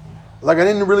 Like I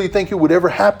didn't really think it would ever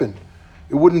happen.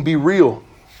 It wouldn't be real.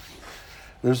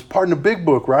 There's a part in the big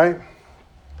book, right,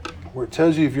 where it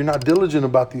tells you if you're not diligent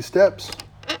about these steps,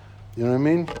 you know what I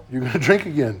mean? You're going to drink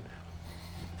again.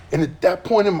 And at that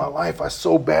point in my life, I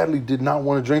so badly did not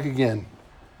want to drink again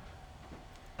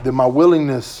that my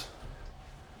willingness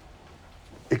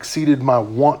exceeded my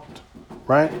want,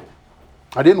 right?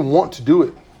 I didn't want to do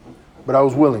it, but I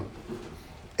was willing.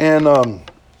 And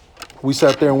we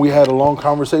sat there and we had a long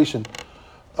conversation.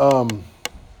 I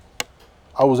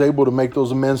was able to make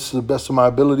those amends to the best of my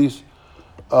abilities.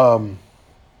 And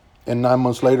 9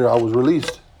 months later, I was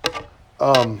released.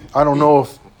 I don't know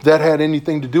if that had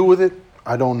anything to do with it.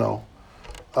 I don't know.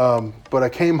 But I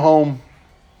came home,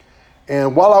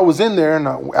 and while I was in there, and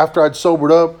after I'd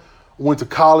sobered up, went to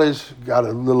college, got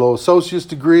a little associate's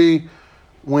degree,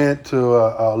 went to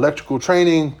electrical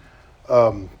training,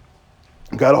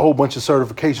 got a whole bunch of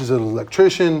certifications as an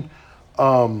electrician,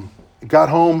 got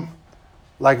home,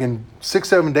 like in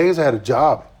 6-7 days, I had a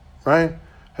job, right?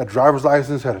 Had a driver's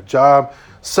license, had a job.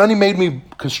 Sonny made me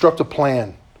construct a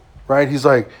plan, right? He's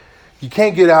like, you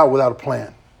can't get out without a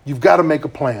plan. You've got to make a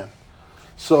plan.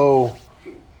 So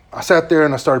I sat there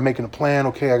and I started making a plan.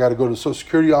 Okay, I got to go to the Social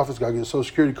Security office, got to get a Social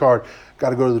Security card, got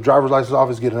to go to the driver's license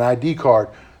office, get an ID card,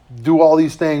 do all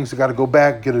these things. I got to go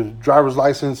back, get a driver's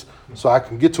license so I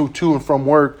can get to and from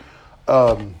work.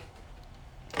 I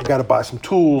got to buy some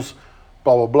tools,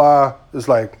 blah, blah, blah. It's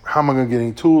like, how am I going to get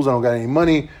any tools? I don't got any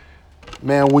money.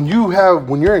 Man, when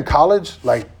you're in college,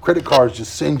 like credit cards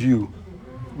just send you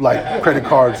like credit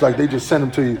cards, like they just send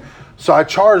them to you. So I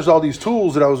charged all these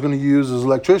tools that I was going to use as an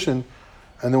electrician,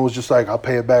 and then was just like, I'll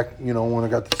pay it back, when I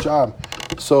got this job.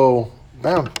 So,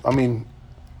 bam,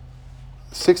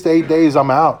 6 to 8 days,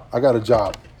 I'm out. I got a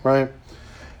job, right?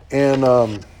 And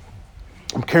I'm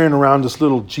carrying around this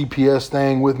little GPS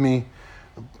thing with me,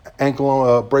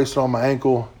 bracelet on my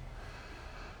ankle,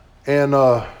 and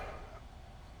I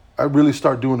really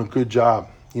start doing a good job.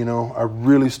 I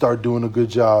really start doing a good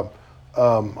job.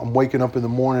 I'm waking up in the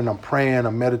morning, I'm praying,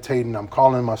 I'm meditating, I'm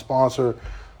calling my sponsor.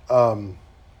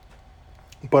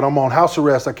 But I'm on house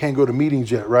arrest. I can't go to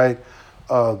meetings yet, right?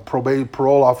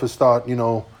 Parole office thought,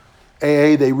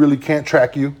 AA, they really can't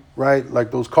track you, right?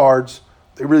 Like those cards,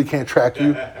 they really can't track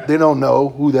you. They don't know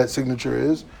who that signature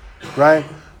is, right?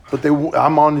 But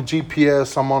I'm on the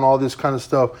GPS, I'm on all this kind of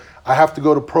stuff. I have to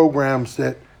go to programs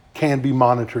that can be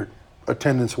monitored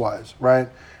attendance-wise, right?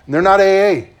 And they're not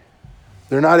AA.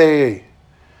 They're not AA.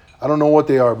 I don't know what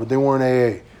they are, but they weren't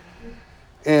AA.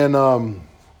 And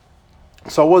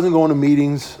so I wasn't going to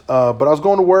meetings, but I was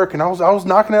going to work, and I was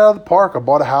knocking it out of the park. I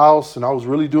bought a house, and I was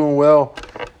really doing well.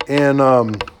 And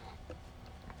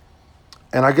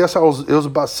I guess it was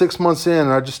about 6 months in,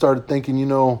 and I just started thinking,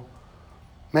 man,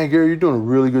 Gary, you're doing a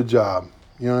really good job.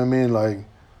 You know what I mean? Like,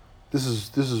 this is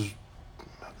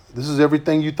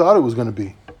everything you thought it was going to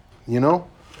be.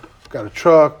 Got a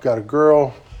truck, got a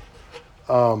girl.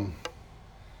 And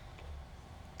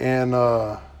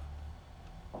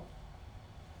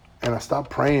I stopped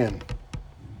praying,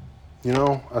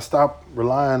 I stopped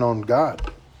relying on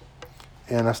God,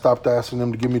 and I stopped asking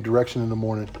them to give me direction in the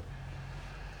morning.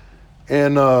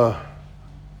 And I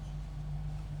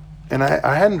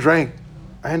hadn't drank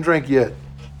I hadn't drank yet,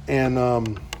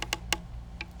 and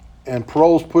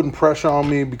parole's putting pressure on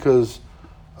me because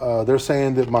they're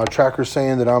saying that my tracker's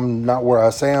saying that I'm not where I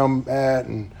say I'm at,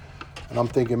 and I'm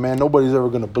thinking, man, nobody's ever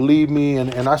going to believe me,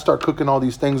 and I start cooking all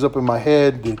these things up in my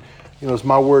head that, it's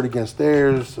my word against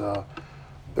theirs.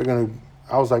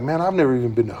 I was like, man, I've never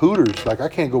even been to Hooters. Like, I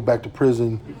can't go back to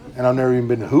prison, and I've never even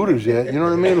been to Hooters yet. You know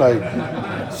what I mean?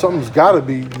 Like, something's got to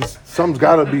be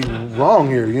wrong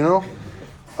here,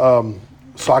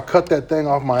 So I cut that thing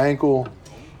off my ankle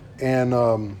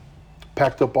and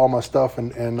packed up all my stuff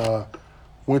and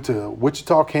went to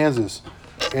Wichita, Kansas.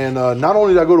 And not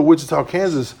only did I go to Wichita,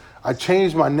 Kansas, I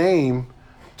changed my name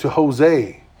to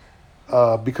Jose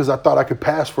because I thought I could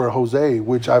pass for a Jose,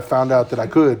 which I found out that I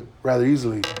could rather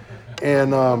easily.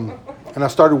 And I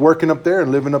started working up there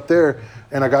and living up there,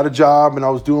 and I got a job and I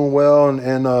was doing well,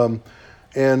 and I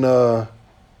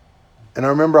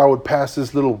remember I would pass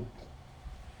this little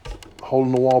hole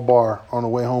in the wall bar on the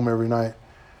way home every night,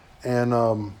 and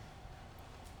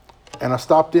I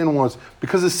stopped in once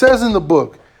because it says in the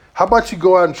book, how about you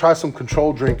go out and try some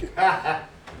controlled drinking?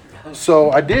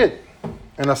 So I did,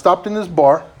 and I stopped in this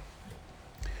bar,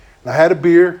 and I had a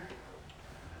beer,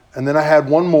 and then I had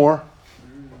one more.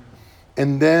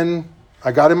 And then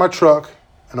I got in my truck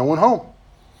and I went home.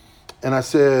 And I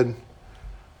said,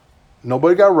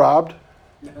 nobody got robbed.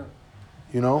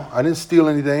 I didn't steal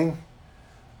anything.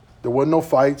 There wasn't no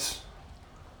fights.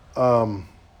 I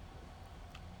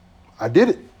did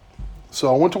it.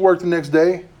 So I went to work the next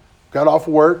day, got off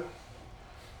of work.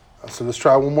 I said, let's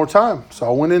try one more time. So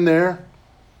I went in there,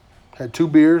 had 2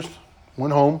 beers,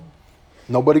 went home.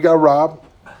 Nobody got robbed.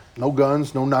 No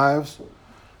guns, no knives,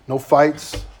 no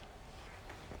fights.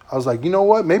 I was like, you know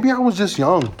what? Maybe I was just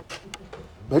young.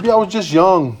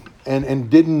 And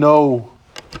didn't know,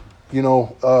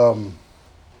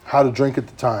 how to drink at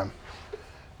the time.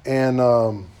 And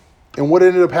what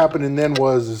ended up happening then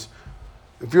is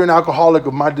if you're an alcoholic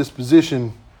of my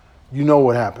disposition, you know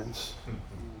what happens.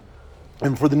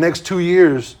 And for the next 2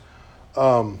 years,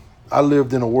 I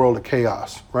lived in a world of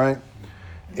chaos, right?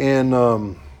 And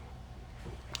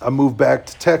I moved back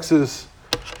to Texas,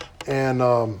 and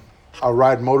I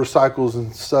ride motorcycles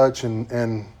and such,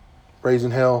 and raising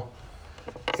hell.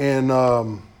 And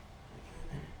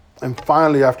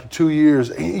finally, after 2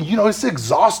 years, it's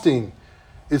exhausting.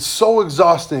 It's so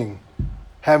exhausting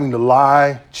having to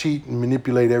lie, cheat, and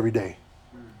manipulate every day.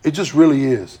 It just really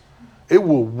is. It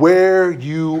will wear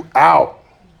you out,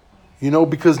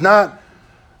 because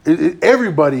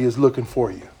everybody is looking for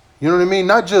you. You know what I mean?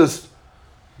 Not just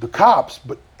the cops,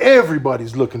 but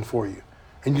everybody's looking for you.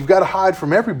 And you've got to hide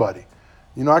from everybody.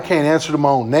 I can't answer to my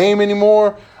own name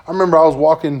anymore. I remember I was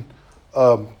walking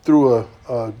through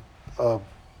a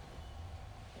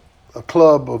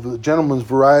club of the Gentleman's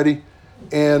Variety,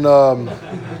 and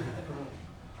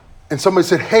somebody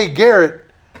said, "Hey, Garrett,"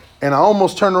 and I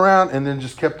almost turned around and then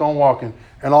just kept on walking.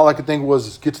 And all I could think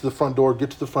was, get to the front door,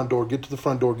 get to the front door, get to the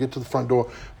front door, get to the front door,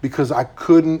 because I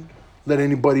couldn't let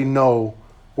anybody know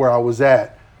where I was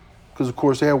at. Because, of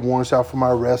course, they had warrants out for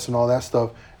my arrest and all that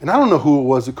stuff. And I don't know who it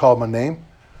was that called my name,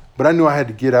 but I knew I had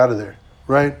to get out of there,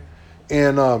 right?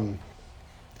 And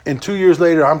 2 years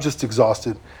later, I'm just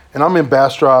exhausted. And I'm in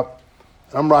Bastrop,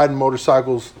 and I'm riding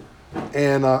motorcycles,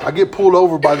 and I get pulled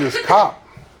over by this cop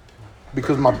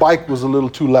because my bike was a little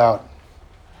too loud.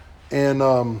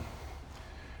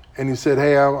 And he said,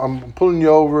 "Hey, I'm pulling you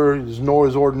over. There's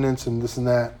noise ordinance and this and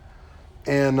that."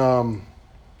 And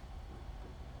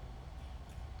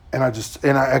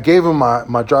I gave him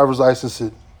my driver's license.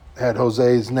 It had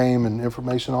Jose's name and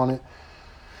information on it.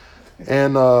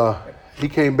 And he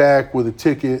came back with a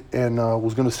ticket and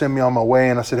was going to send me on my way.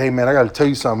 And I said, "Hey, man, I got to tell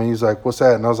you something." And he's like, "What's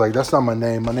that?" And I was like, "That's not my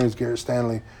name. My name's Garrett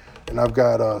Stanley, and I've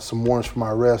got some warrants for my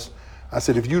arrest." I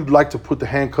said, "If you'd like to put the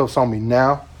handcuffs on me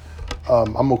now,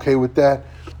 I'm okay with that."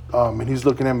 And he's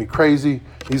looking at me crazy.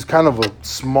 He's kind of a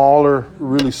smaller,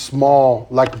 really small,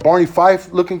 like Barney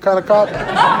Fife looking kind of cop.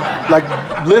 Like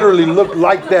literally looked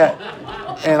like that.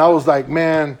 And I was like,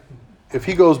 man, if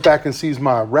he goes back and sees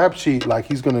my rap sheet, like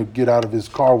he's going to get out of his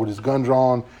car with his gun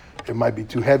drawn. It might be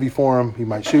too heavy for him. He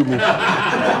might shoot me.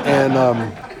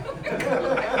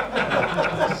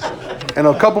 And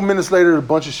a couple minutes later, a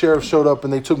bunch of sheriffs showed up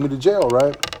and they took me to jail,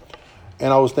 right?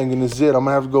 And I was thinking, this is it. I'm going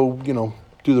to have to go,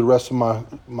 do the rest of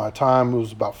my time. It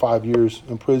was about 5 years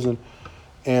in prison.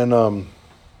 And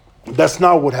that's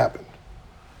not what happened.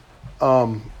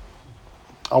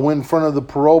 I went in front of the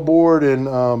parole board and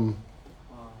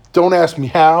don't ask me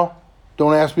how,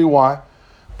 don't ask me why,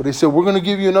 but they said, "We're going to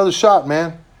give you another shot,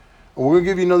 man. And we're going to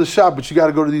give you another shot, but you got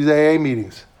to go to these AA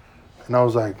meetings." And I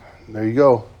was like, there you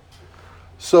go.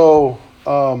 So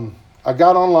I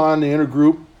got online, the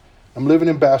intergroup. I'm living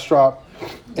in Bastrop,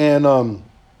 and I'm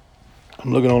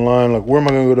looking online, like, where am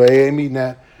I going to go to AA meeting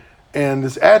at? And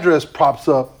this address pops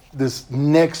up, this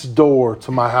next door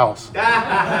to my house.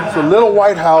 It's a little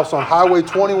white house on Highway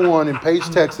 21 in Page,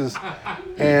 Texas,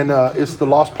 and it's the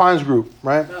Lost Pines group,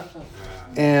 right?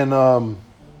 And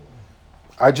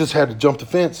I just had to jump the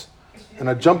fence. And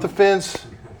I jumped the fence,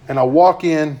 and I walk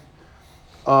in.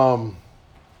 Man,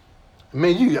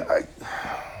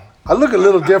 I look a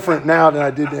little different now than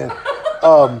I did then.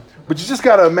 But you just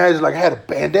got to imagine, like, I had a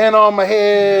bandana on my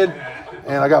head,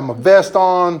 and I got my vest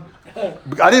on.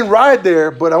 I didn't ride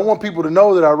there, but I want people to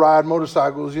know that I ride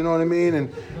motorcycles, you know what I mean?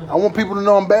 And I want people to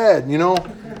know I'm bad, you know?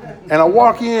 And I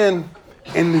walk in,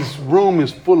 and this room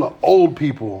is full of old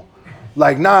people.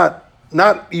 Like, not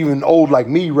even old like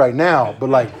me right now, but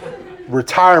like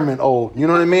retirement old, you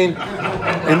know what I mean?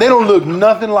 And they don't look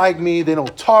nothing like me. They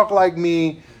don't talk like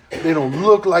me. They don't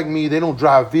look like me. They don't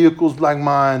drive vehicles like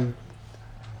mine.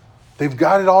 They've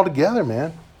got it all together,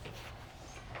 man.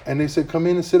 And they said, come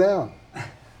in and sit down.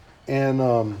 And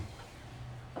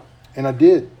I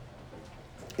did.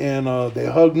 And they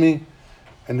hugged me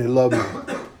and they loved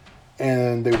me.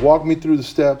 And they walked me through the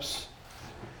steps.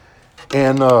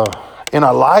 And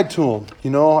I lied to them. You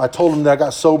know, I told them that I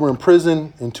got sober in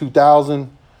prison in 2000.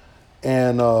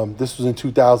 And this was in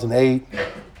 2008.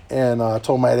 And I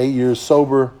told them I had 8 years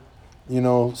sober. You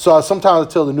know, so sometimes I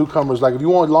tell the newcomers, like, if you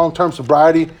want long-term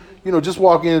sobriety, you know, just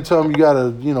walk in and tell them you got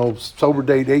a, you know, sober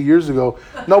date 8 years ago.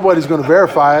 Nobody's going to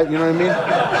verify it. You know what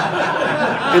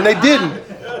I mean? And they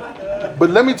didn't. But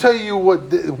let me tell you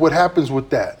what happens with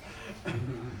that.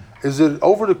 Is that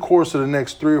over the course of the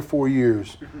next 3 or 4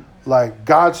 years, like,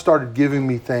 God started giving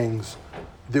me things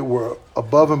that were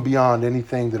above and beyond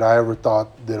anything that I ever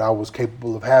thought that I was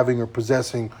capable of having or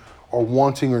possessing or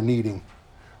wanting or needing,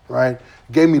 right?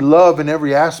 It gave me love in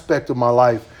every aspect of my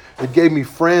life. It gave me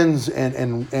friends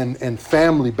and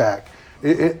family back.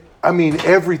 I mean,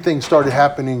 everything started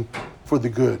happening for the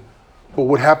good. But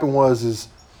what happened is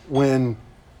when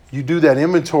you do that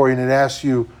inventory and it asks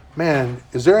you, man,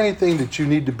 is there anything that you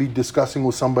need to be discussing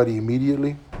with somebody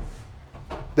immediately?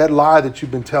 That lie that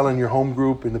you've been telling your home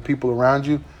group and the people around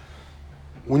you,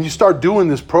 when you start doing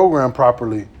this program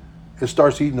properly, it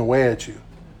starts eating away at you,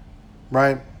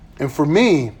 right? And for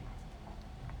me,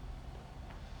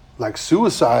 like,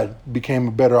 suicide became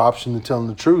a better option than telling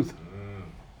the truth.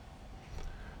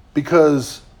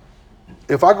 Because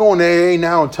if I go in AA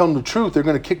now and tell them the truth, they're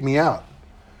going to kick me out.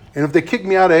 And if they kick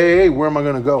me out of AA, where am I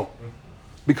going to go?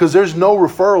 Because there's no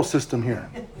referral system here.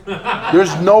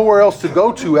 There's nowhere else to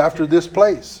go to after this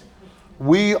place.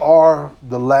 We are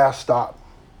the last stop.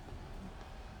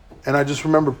 And I just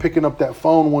remember picking up that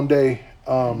phone one day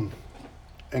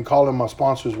and calling my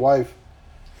sponsor's wife.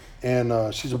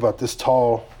 And she's about this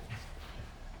tall.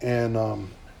 And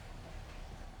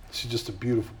she's just a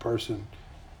beautiful person.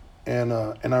 And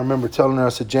I remember telling her, I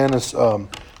said, Janice, I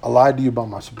lied to you about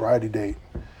my sobriety date.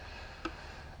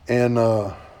 And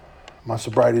my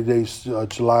sobriety date's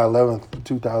July 11th,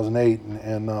 2008.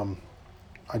 And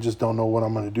I just don't know what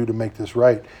I'm going to do to make this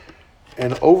right.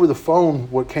 And over the phone,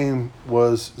 what came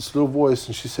was this little voice.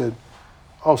 And she said,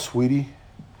 oh, sweetie,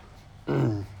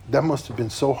 that must have been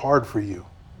so hard for you.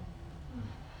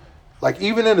 Like,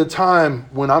 even at a time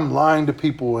when I'm lying to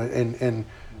people and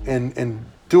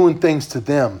doing things to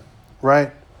them,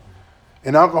 right?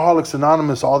 In Alcoholics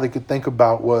Anonymous, all they could think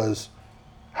about was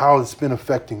how it's been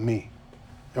affecting me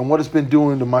and what it's been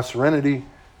doing to my serenity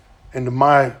and to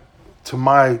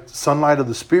my sunlight of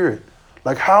the Spirit.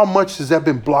 Like, how much has that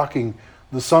been blocking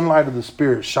the sunlight of the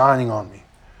Spirit shining on me?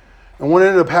 And what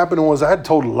ended up happening was I had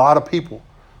told a lot of people,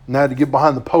 and I had to get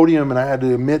behind the podium and I had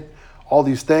to admit all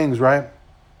these things, right?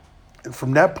 And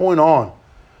from that point on,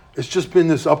 it's just been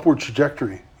this upward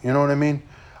trajectory. You know what I mean?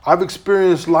 I've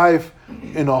experienced life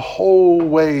in a whole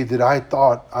way that I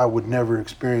thought I would never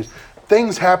experience.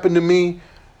 Things happen to me,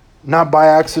 not by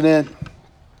accident.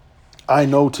 I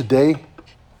know today,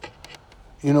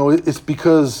 you know, it's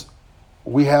because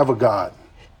we have a God.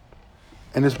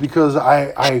 And it's because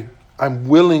I'm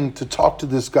willing to talk to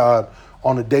this God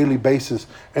on a daily basis.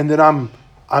 And that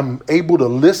I'm able to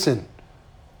listen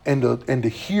and to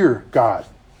hear God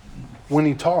when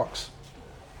he talks,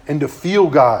 and to feel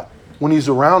God when he's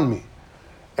around me.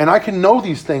 And I can know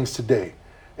these things today.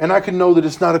 And I can know that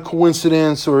it's not a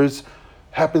coincidence or it's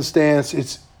happenstance.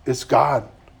 It's God.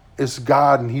 It's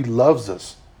God, and he loves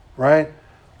us, right?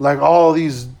 Like all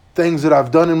these things that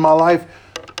I've done in my life,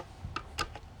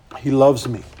 he loves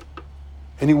me.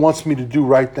 And he wants me to do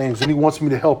right things, and he wants me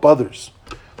to help others.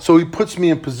 So he puts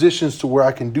me in positions to where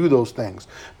I can do those things,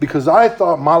 because I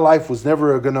thought my life was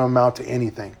never going to amount to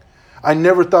anything. I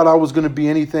never thought I was going to be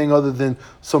anything other than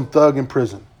some thug in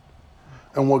prison.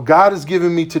 And what God has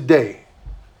given me today,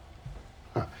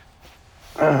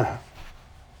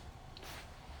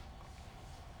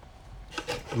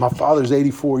 my father's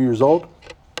 84 years old,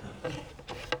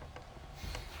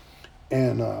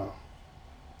 and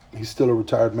he's still a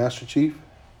retired Master Chief,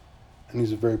 and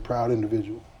he's a very proud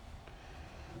individual.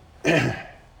 And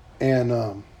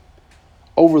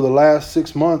over the last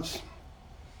 6 months,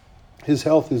 his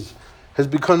health has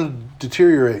begun to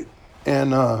deteriorate,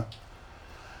 and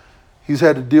he's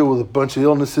had to deal with a bunch of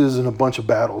illnesses and a bunch of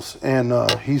battles, and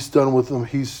he's done with them.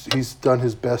 He's done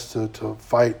his best to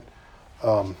fight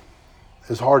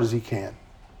as hard as he can,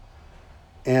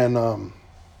 and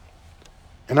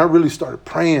I really started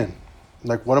praying,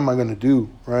 like, what am I going to do,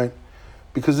 right?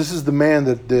 Because this is the man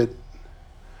that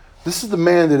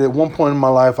at one point in my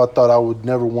life I thought I would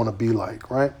never want to be like,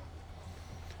 right?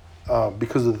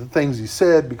 Because of the things he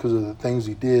said, because of the things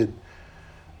he did,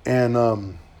 and I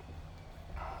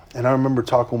remember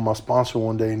talking with my sponsor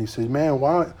one day, and he said, "Man,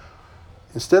 why,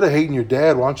 instead of hating your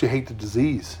dad, why don't you hate the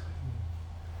disease?"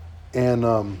 And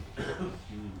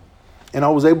I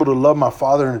was able to love my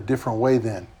father in a different way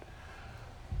then.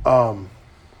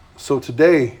 So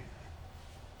today,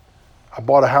 I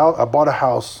bought a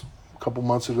house a couple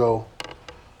months ago,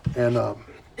 and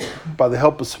by the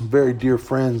help of some very dear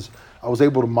friends, I was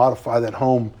able to modify that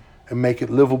home and make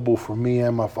it livable for me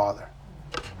and my father.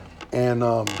 And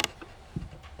I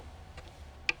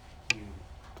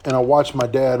watch my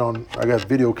dad I got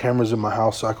video cameras in my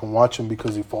house so I can watch him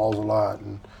because he falls a lot.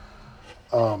 And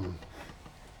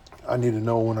I need to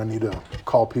know when I need to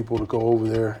call people to go over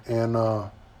there.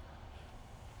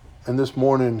 And this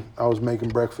morning I was making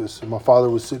breakfast, and my father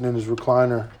was sitting in his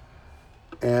recliner.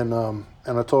 And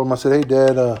I told him, I said, "Hey,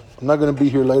 Dad, I'm not going to be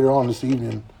here later on this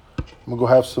evening. I'm going to go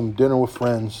have some dinner with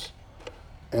friends,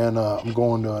 and I'm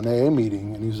going to an AA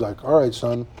meeting." And he's like, "All right,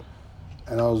 son."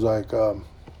 And I was like, "I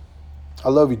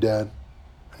love you, Dad."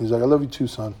 And he's like, "I love you too,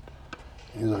 son."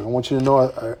 And he's like, "I want you to know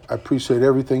I appreciate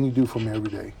everything you do for me every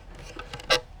day."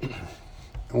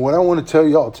 And what I want to tell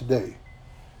y'all today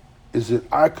is that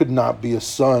I could not be a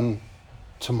son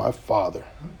to my father.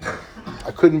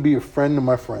 I couldn't be a friend to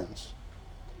my friends.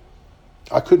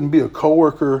 I couldn't be a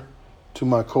coworker to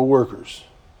my coworkers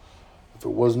if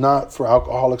it was not for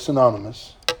Alcoholics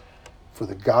Anonymous, for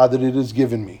the God that it has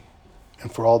given me,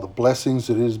 and for all the blessings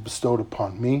that it has bestowed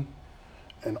upon me,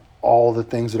 and all the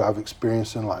things that I've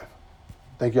experienced in life.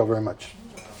 Thank y'all very much.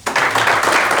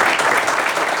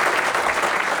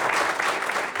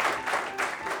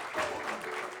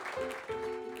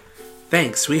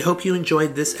 Thanks. We hope you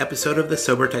enjoyed this episode of the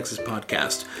Sober Texas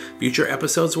podcast. Future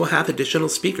episodes will have additional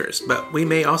speakers, but we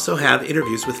may also have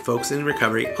interviews with folks in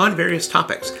recovery on various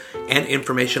topics, and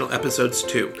informational episodes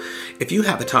too. If you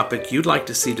have a topic you'd like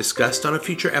to see discussed on a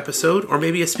future episode, or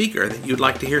maybe a speaker that you'd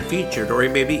like to hear featured, or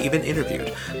maybe even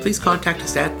interviewed, please contact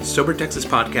us at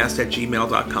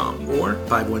sobertexaspodcast@gmail.com or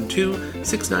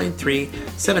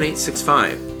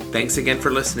 512-693-7865. Thanks again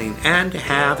for listening, and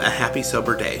have a happy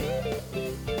sober day.